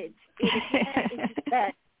 But it's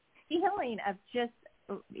that feeling of just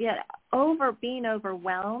being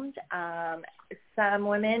overwhelmed. Some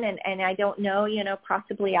women, and I don't know, you know,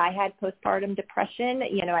 possibly I had postpartum depression.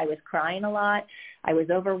 You know, I was crying a lot. I was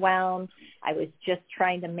overwhelmed. I was just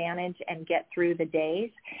trying to manage and get through the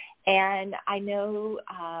days. And I know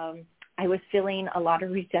I was feeling a lot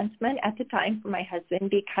of resentment at the time for my husband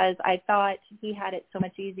because I thought he had it so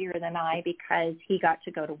much easier than I because he got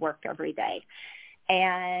to go to work every day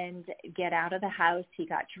and get out of the house. He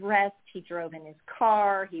got dressed. He drove in his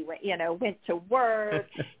car. He went to work,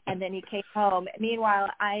 and then he came home. Meanwhile,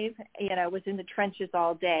 I was in the trenches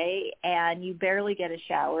all day, and you barely get a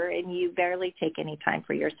shower, and you barely take any time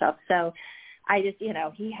for yourself. So I just, you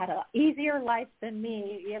know, he had an easier life than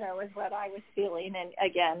me, you know, is what I was feeling. And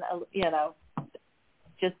again, you know,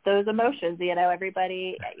 just those emotions, you know,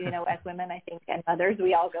 everybody, you know, as women, I think, and others,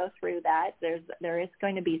 we all go through that. There is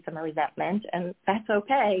going to be some resentment, and that's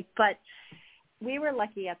okay. But we were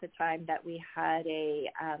lucky at the time that we had a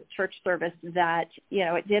church service that, you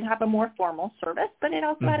know, it did have a more formal service, but it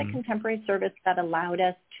also had a contemporary service that allowed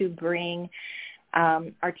us to bring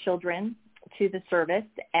our children to the service.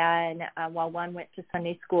 And while one went to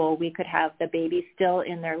Sunday school, we could have the babies still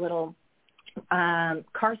in their little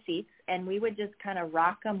car seats, and we would just kind of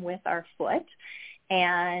rock them with our foot,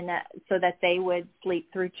 and so that they would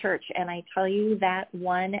sleep through church. And I tell you, that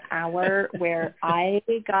 1 hour where I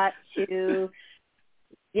got to,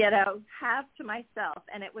 you know, have to myself,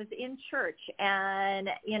 and it was in church, and,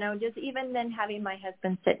 you know, just even then having my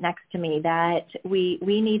husband sit next to me, that we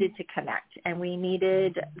needed to connect, and we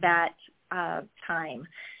needed that time.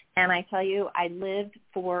 And I tell you, I lived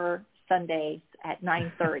for Sundays at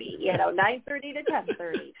 9:30, you know, 9:30 to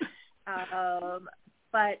 10:30.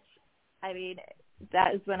 But I mean,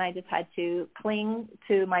 that is when I just had to cling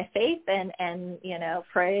to my faith and, you know,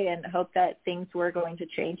 pray and hope that things were going to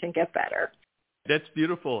change and get better. That's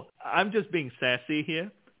beautiful. I'm just being sassy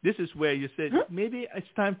here. This is where you said, maybe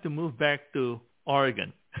it's time to move back to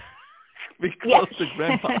Oregon. Be close to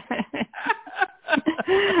Grandpa.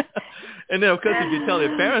 And then, of course, if you tell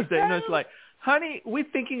your parents that, you know, it's like, honey, we're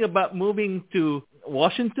thinking about moving to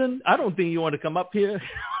Washington. I don't think you want to come up here,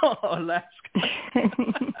 Alaska.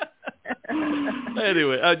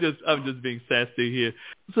 Anyway, I'm just being sassy here.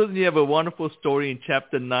 So you have a wonderful story in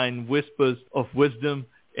chapter 9, Whispers of Wisdom,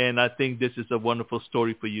 and I think this is a wonderful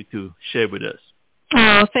story for you to share with us.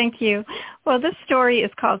 Oh, thank you. Well, this story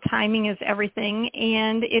is called Timing is Everything,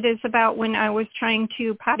 and it is about when I was trying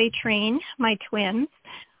to potty train my twins.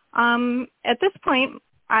 At this point,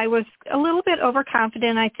 I was a little bit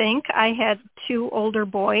overconfident, I think. I had 2 older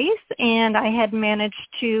boys, and I had managed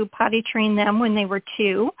to potty train them when they were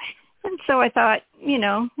 2. And so I thought, you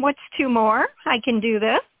know, what's 2 more? I can do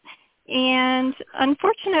this. And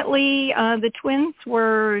unfortunately, the twins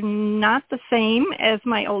were not the same as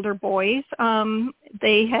my older boys.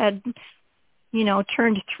 They had, you know,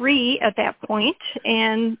 turned 3 at that point,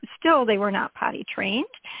 and still they were not potty trained.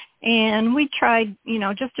 And we tried, you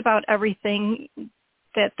know, just about everything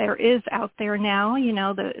that there is out there now, you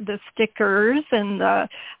know, the stickers and the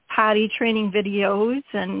potty training videos,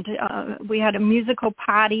 and we had a musical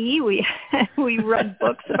potty. We read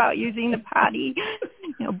books about using the potty,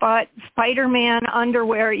 you know, bought Spider-Man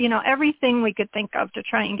underwear, you know, everything we could think of to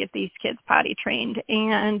try and get these kids potty trained,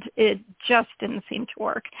 and it just didn't seem to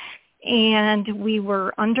work. And we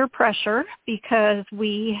were under pressure because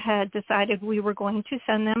we had decided we were going to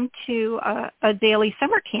send them to a daily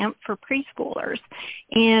summer camp for preschoolers.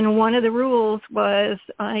 And one of the rules was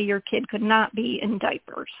your kid could not be in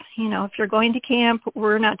diapers. You know, if you're going to camp,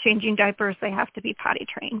 we're not changing diapers. They have to be potty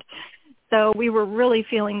trained. So we were really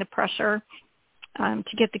feeling the pressure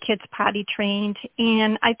to get the kids potty trained.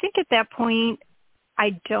 And I think at that point,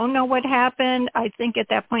 I don't know what happened. I think at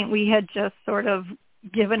that point we had just sort of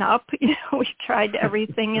given up. You know, we tried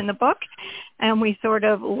everything in the book, and we sort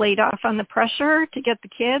of laid off on the pressure to get the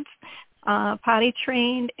kids potty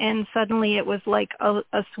trained, and suddenly it was like a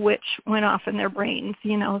switch went off in their brains.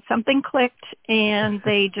 You know, something clicked, and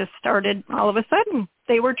they just started, all of a sudden,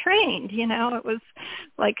 they were trained. You know, it was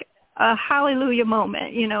like a hallelujah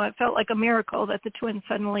moment. You know, it felt like a miracle that the twins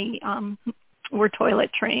suddenly were toilet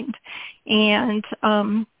trained. And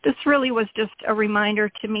this really was just a reminder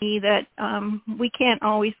to me that we can't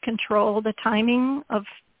always control the timing of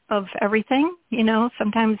everything. You know,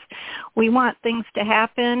 sometimes we want things to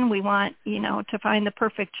happen. We want, you know, to find the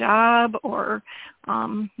perfect job, or,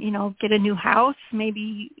 you know, get a new house,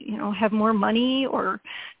 maybe, you know, have more money, or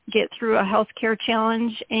get through a healthcare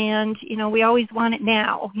challenge. And, you know, we always want it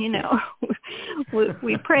now. You know,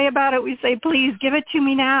 we pray about it. We say, please give it to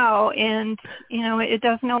me now. And, you know, it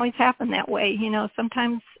doesn't always happen that way. You know,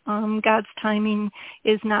 sometimes God's timing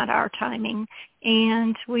is not our timing,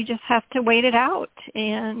 and we just have to wait it out.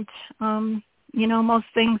 And, you know, most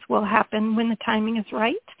things will happen when the timing is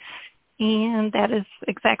right. And that is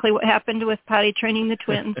exactly what happened with potty training the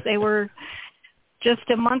twins. They were just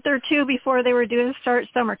a month or two before they were due to start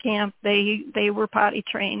summer camp. They were potty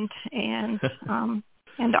trained, and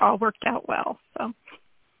all worked out well. So.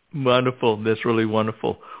 Wonderful. That's really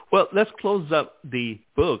wonderful. Well, let's close up the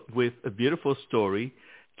book with a beautiful story.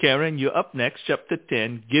 Karen, you're up next, chapter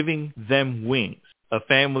 10, Giving Them Wings. A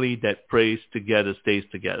family that prays together stays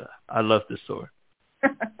together. I love this story.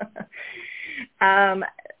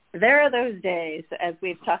 There are those days, as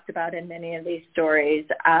we've talked about in many of these stories,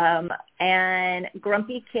 and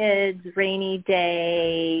grumpy kids, rainy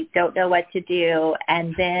day, don't know what to do,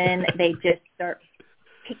 and then they just start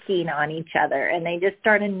picking on each other, and they just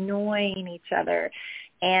start annoying each other.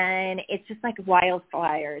 And it's just like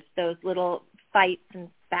wildfires, those little fights and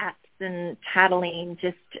spats and tattling,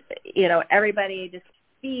 just, you know, everybody just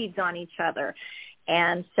feeds on each other.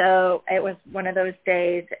 And so it was one of those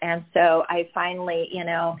days. And so I finally, you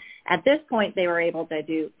know, at this point they were able to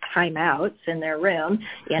do timeouts in their room,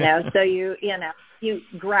 you know, so you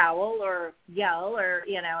growl or yell, or,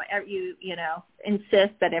 you know,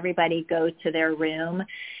 insist that everybody go to their room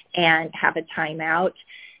and have a timeout.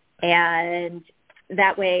 And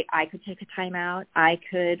that way I could take a timeout, I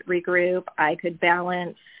could regroup, I could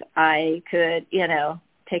balance, I could, you know,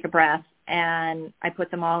 take a breath, and I put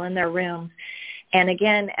them all in their rooms. And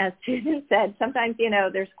again, as Susan said, sometimes, you know,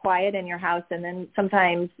 there's quiet in your house, and then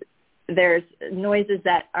sometimes there's noises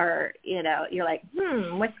that are, you know, you're like,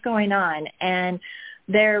 what's going on? And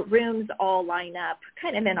their rooms all line up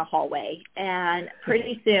kind of in a hallway. And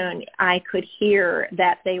pretty soon I could hear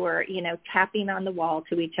that they were, you know, tapping on the wall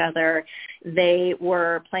to each other. They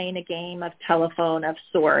were playing a game of telephone of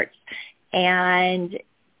sorts. And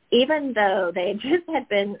even though they just had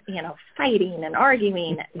been, you know, fighting and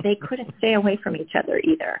arguing, they couldn't stay away from each other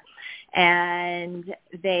either. And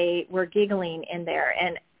they were giggling in there.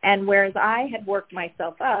 And whereas I had worked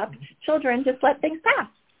myself up, children just let things pass.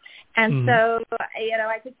 And so, you know,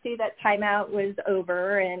 I could see that timeout was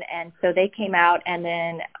over, and so they came out. And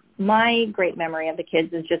then my great memory of the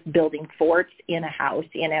kids is just building forts in a house.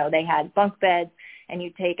 You know, they had bunk beds, and you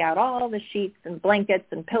take out all the sheets and blankets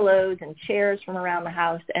and pillows and chairs from around the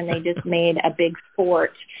house, and they just made a big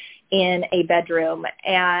fort in a bedroom.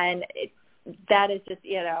 And that is just,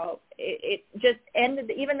 you know, it just ended,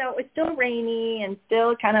 even though it was still rainy and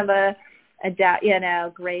still kind of a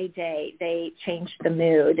gray day, they changed the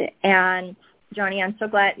mood. And Johnny, I'm so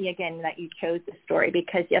glad, again, that you chose this story,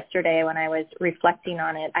 because yesterday when I was reflecting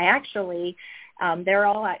on it, I actually, they're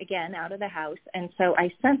all, again, out of the house. And so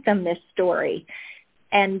I sent them this story,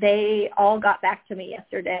 and they all got back to me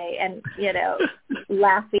yesterday and, you know,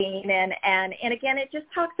 laughing. And again, it just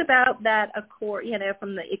talks about that a cord, you know,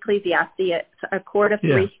 from the Ecclesiastes, a cord of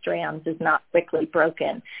three strands is not quickly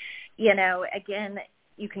broken. You know, again,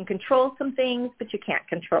 you can control some things, but you can't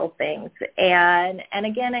control things. And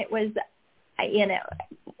again, it was, you know,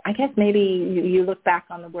 I guess maybe you look back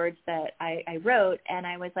on the words that I wrote, and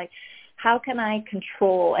I was like, how can I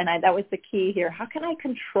control, and that was the key here, how can I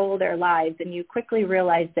control their lives? And you quickly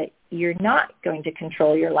realize that you're not going to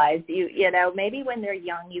control your lives. You know, maybe when they're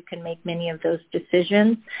young, you can make many of those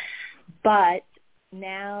decisions, but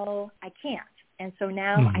now I can't. And so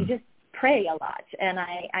now I just pray a lot, and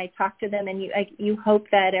I talk to them, and you hope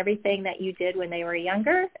that everything that you did when they were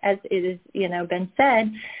younger, as it has, been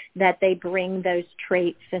said, that they bring those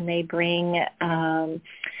traits and they bring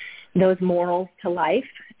those morals to life,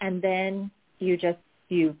 and then you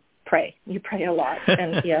pray a lot,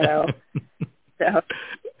 and so.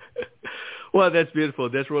 Well, that's beautiful.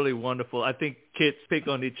 That's really wonderful. I think kids pick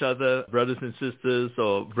on each other, brothers and sisters,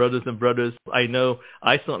 or brothers and brothers. I know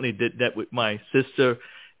I certainly did that with my sister.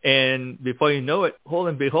 And before you know it, whole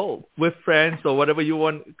and behold, with friends or whatever you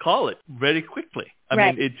want to call it, very quickly. I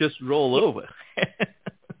mean, it just roll over.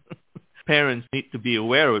 Parents need to be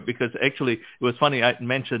aware of it, because actually it was funny. I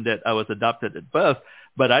mentioned that I was adopted at birth,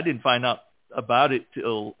 but I didn't find out about it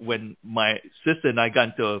till when my sister and I got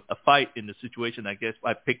into a fight in the situation. I guess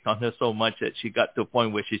I picked on her so much that she got to a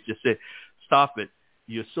point where she just said, "Stop it.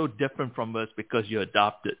 You're so different from us because you're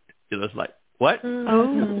adopted." It was like, what?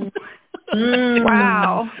 Oh.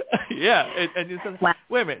 Wow. Yeah. And you said,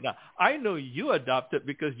 wait a minute. Now, I know you adopted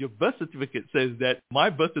because your birth certificate says that. My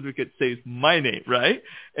birth certificate says my name, right?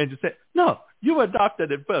 And you said, no, you were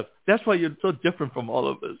adopted at birth. That's why you're so different from all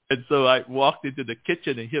of us. And so I walked into the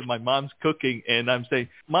kitchen and hear my mom's cooking, and I'm saying,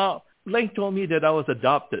 Mom, Lang told me that I was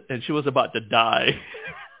adopted, and she was about to die.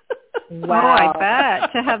 Wow. Oh, I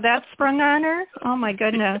bet. To have that sprung on her? Oh, my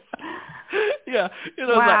goodness. Yeah.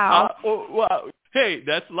 Wow. Like, wow. Hey,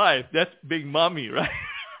 that's life. That's Big Mommy, right?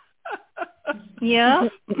 Yeah.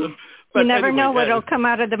 But you never anyway, know what will come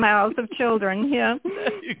out of the mouths of children. Yeah.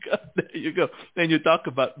 There you go. And you talk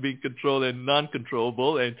about being controlled and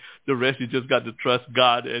non-controllable, and the rest you just got to trust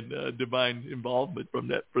God and divine involvement from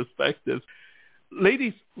that perspective.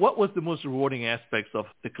 Ladies, what was the most rewarding aspects of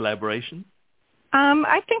the collaboration?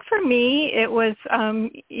 I think for me, it was,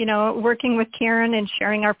 working with Karen and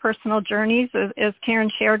sharing our personal journeys. As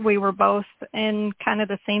Karen shared, we were both in kind of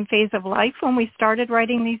the same phase of life when we started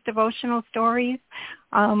writing these devotional stories.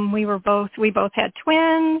 We both had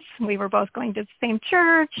twins. We were both going to the same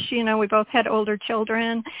church. We both had older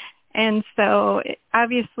children. And so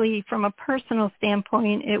obviously from a personal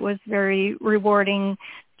standpoint, it was very rewarding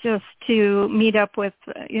just to meet up with,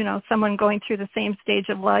 someone going through the same stage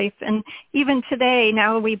of life. And even today,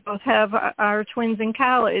 now we both have our twins in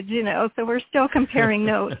college, so we're still comparing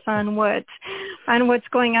notes on what's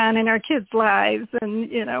going on in our kids' lives and,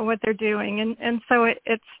 what they're doing. And so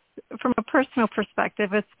it's, from a personal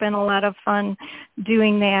perspective, it's been a lot of fun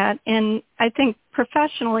doing that. And I think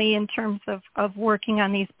professionally, in terms of working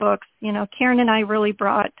on these books, Karen and I really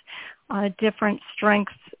brought different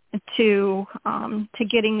strengths to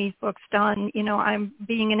getting these books done. I'm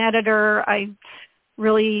being an editor. I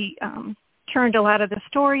really turned a lot of the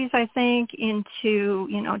stories, I think, into,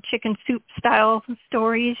 chicken soup style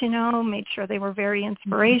stories, made sure they were very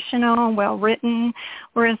inspirational, well written.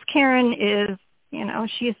 Whereas Karen is,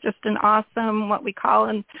 she's just an awesome, what we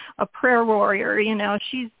call a prayer warrior.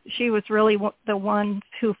 She was really the one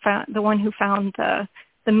who found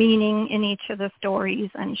the meaning in each of the stories,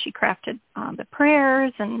 and she crafted the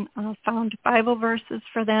prayers and found Bible verses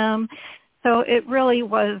for them. So it really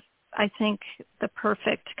was, I think, the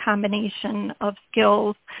perfect combination of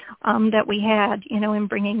skills that we had, in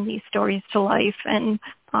bringing these stories to life. And,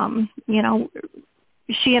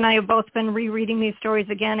 she and I have both been rereading these stories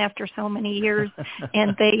again after so many years,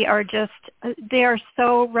 and they are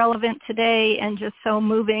so relevant today and just so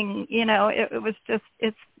moving. It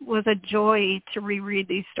was a joy to reread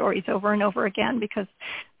these stories over and over again, because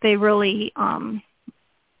they really,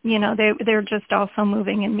 they're just all so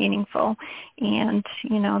moving and meaningful. And,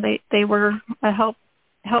 they were a help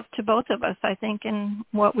to both of us, I think, in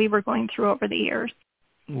what we were going through over the years.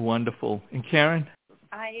 Wonderful. And Karen?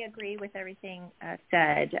 I agree with everything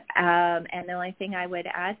said. And the only thing I would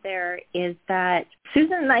add there is that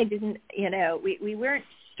Susan and I didn't, we weren't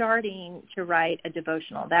starting to write a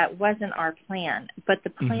devotional. That wasn't our plan, but the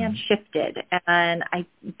plan shifted. And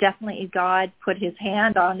God put his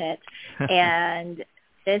hand on it. And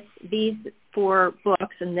these 4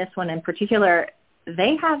 books, and this one in particular,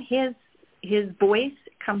 they have his voice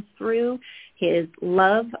come through. His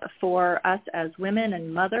love for us as women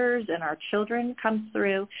and mothers and our children comes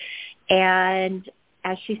through. And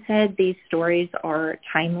as she said, these stories are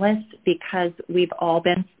timeless because we've all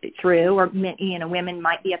been through, or, women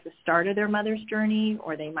might be at the start of their mother's journey,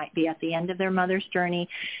 or they might be at the end of their mother's journey,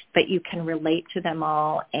 but you can relate to them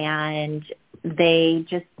all, and they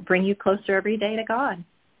just bring you closer every day to God.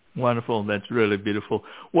 Wonderful. That's really beautiful.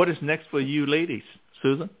 What is next for you ladies?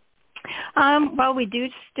 Susan? Well, we do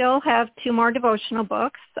still have 2 more devotional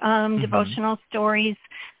books, Devotional Stories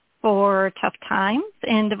for Tough Times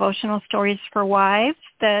and Devotional Stories for Wives,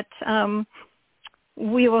 that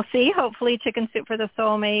we will see. Hopefully Chicken Soup for the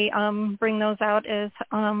Soul may bring those out as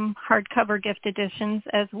hardcover gift editions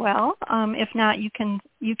as well. If not, you can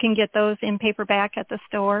get those in paperback at the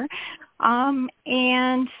store.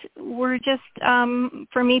 And we're just,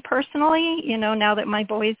 for me personally, now that my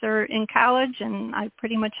boys are in college and I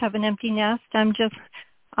pretty much have an empty nest, I'm just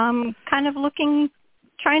kind of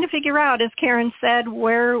trying to figure out, as Karen said,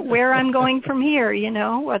 where I'm going from here,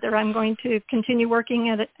 whether I'm going to continue working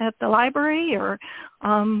at the library or,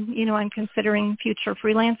 I'm considering future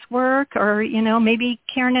freelance work or, maybe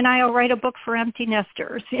Karen and I will write a book for empty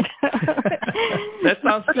nesters. That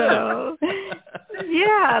sounds good. So,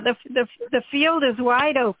 yeah, the field is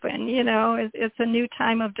wide open, it's a new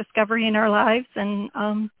time of discovery in our lives. And,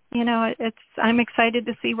 I'm excited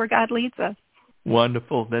to see where God leads us.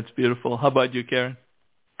 Wonderful. That's beautiful. How about you, Karen?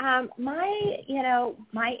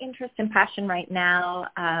 My interest and passion right now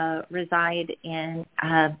reside in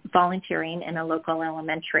volunteering in a local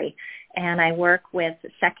elementary. And I work with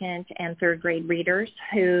second and third grade readers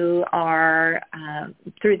who are,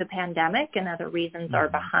 through the pandemic and other reasons, are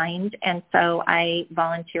behind. And so I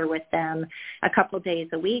volunteer with them a couple of days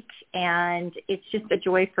a week. And it's just a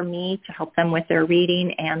joy for me to help them with their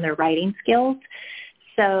reading and their writing skills.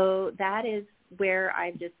 So that is where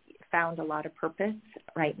I've just found a lot of purpose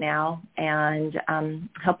right now, and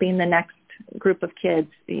helping the next group of kids,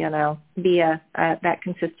 be that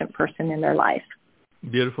consistent person in their life.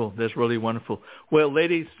 Beautiful. That's really wonderful. Well,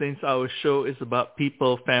 ladies, since our show is about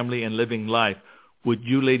people, family, and living life, would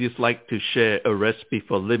you ladies like to share a recipe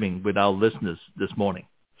for living with our listeners this morning?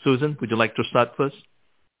 Susan, would you like to start first?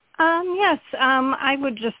 Yes. I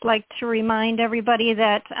would just like to remind everybody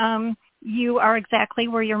that you are exactly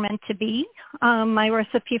where you're meant to be. My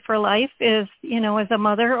recipe for life is, as a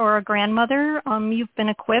mother or a grandmother, you've been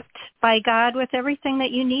equipped by God with everything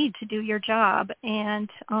that you need to do your job. And,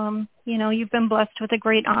 you've been blessed with a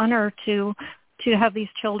great honor to have these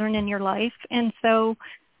children in your life. And so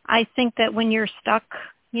I think that when you're stuck,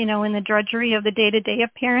 in the drudgery of the day-to-day of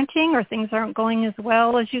parenting, or things aren't going as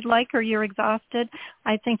well as you'd like, or you're exhausted,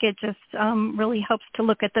 I think it just really helps to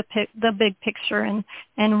look at the big picture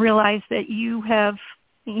and realize that you have,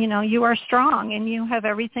 you are strong and you have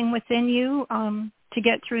everything within you to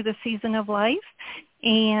get through the season of life.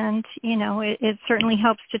 And, it certainly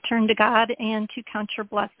helps to turn to God and to count your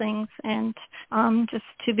blessings and just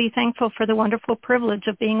to be thankful for the wonderful privilege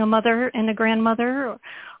of being a mother and a grandmother,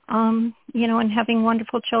 and having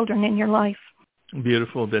wonderful children in your life.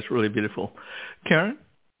 Beautiful. That's really beautiful. Karen?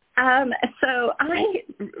 So I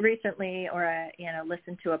recently,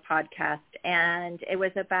 listened to a podcast, and it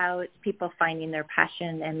was about people finding their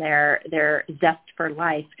passion and their zest for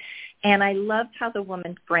life. And I loved how the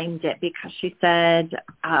woman framed it, because she said,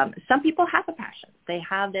 some people have a passion. They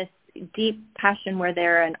have this deep passion where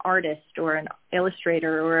they're an artist or an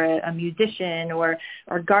illustrator or a musician or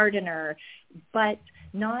gardener, but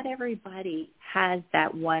not everybody has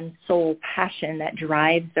that one sole passion that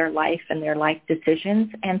drives their life and their life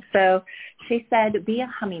decisions. And so she said, be a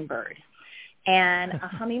hummingbird. And a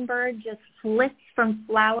hummingbird just flits from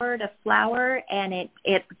flower to flower, and it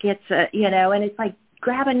gets, and it's like,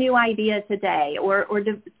 grab a new idea today, or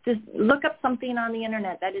just look up something on the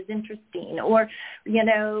internet that is interesting, or,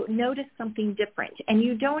 notice something different. And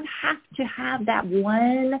you don't have to have that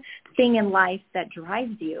one thing in life that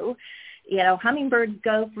drives you. Hummingbirds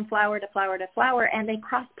go from flower to flower to flower, and they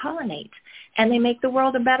cross-pollinate, and they make the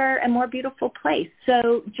world a better and more beautiful place.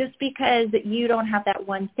 So just because you don't have that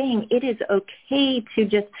one thing, it is okay to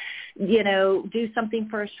just, do something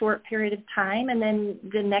for a short period of time, and then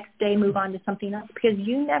the next day move on to something else, because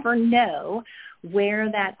you never know where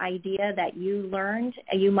that idea that you learned,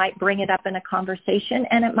 you might bring it up in a conversation,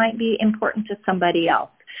 and it might be important to somebody else.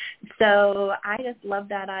 So I just love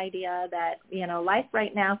that idea that, life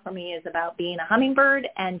right now for me is about being a hummingbird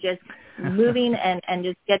and just moving and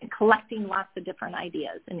just collecting lots of different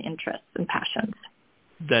ideas and interests and passions.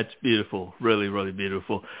 That's beautiful. Really, really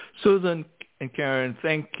beautiful. Susan and Karen,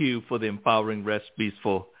 thank you for the empowering recipes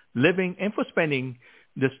for living and for spending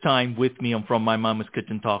this time with me on From My Mama's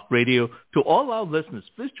Kitchen Talk Radio. To all our listeners,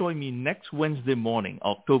 please join me next Wednesday morning,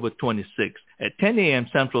 October 26th at 10 a.m.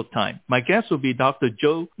 Central Time. My guest will be Dr.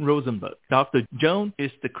 Joan Rosenberg. Dr. Joan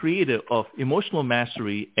is the creator of Emotional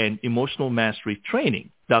Mastery and Emotional Mastery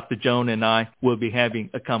Training. Dr. Joan and I will be having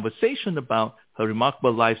a conversation about her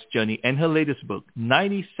remarkable life's journey and her latest book,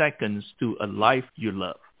 90 Seconds to a Life You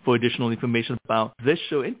Love. For additional information about this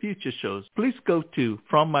show and future shows, please go to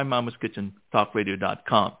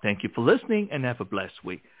FromMyMamasKitchenTalkRadio.com. Thank you for listening, and have a blessed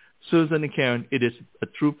week. Susan and Karen, it is a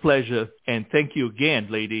true pleasure, and thank you again,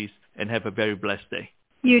 ladies, and have a very blessed day.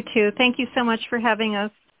 You too. Thank you so much for having us.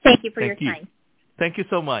 Thank you for your time. Thank you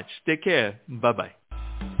so much. Take care.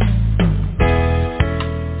 Bye-bye.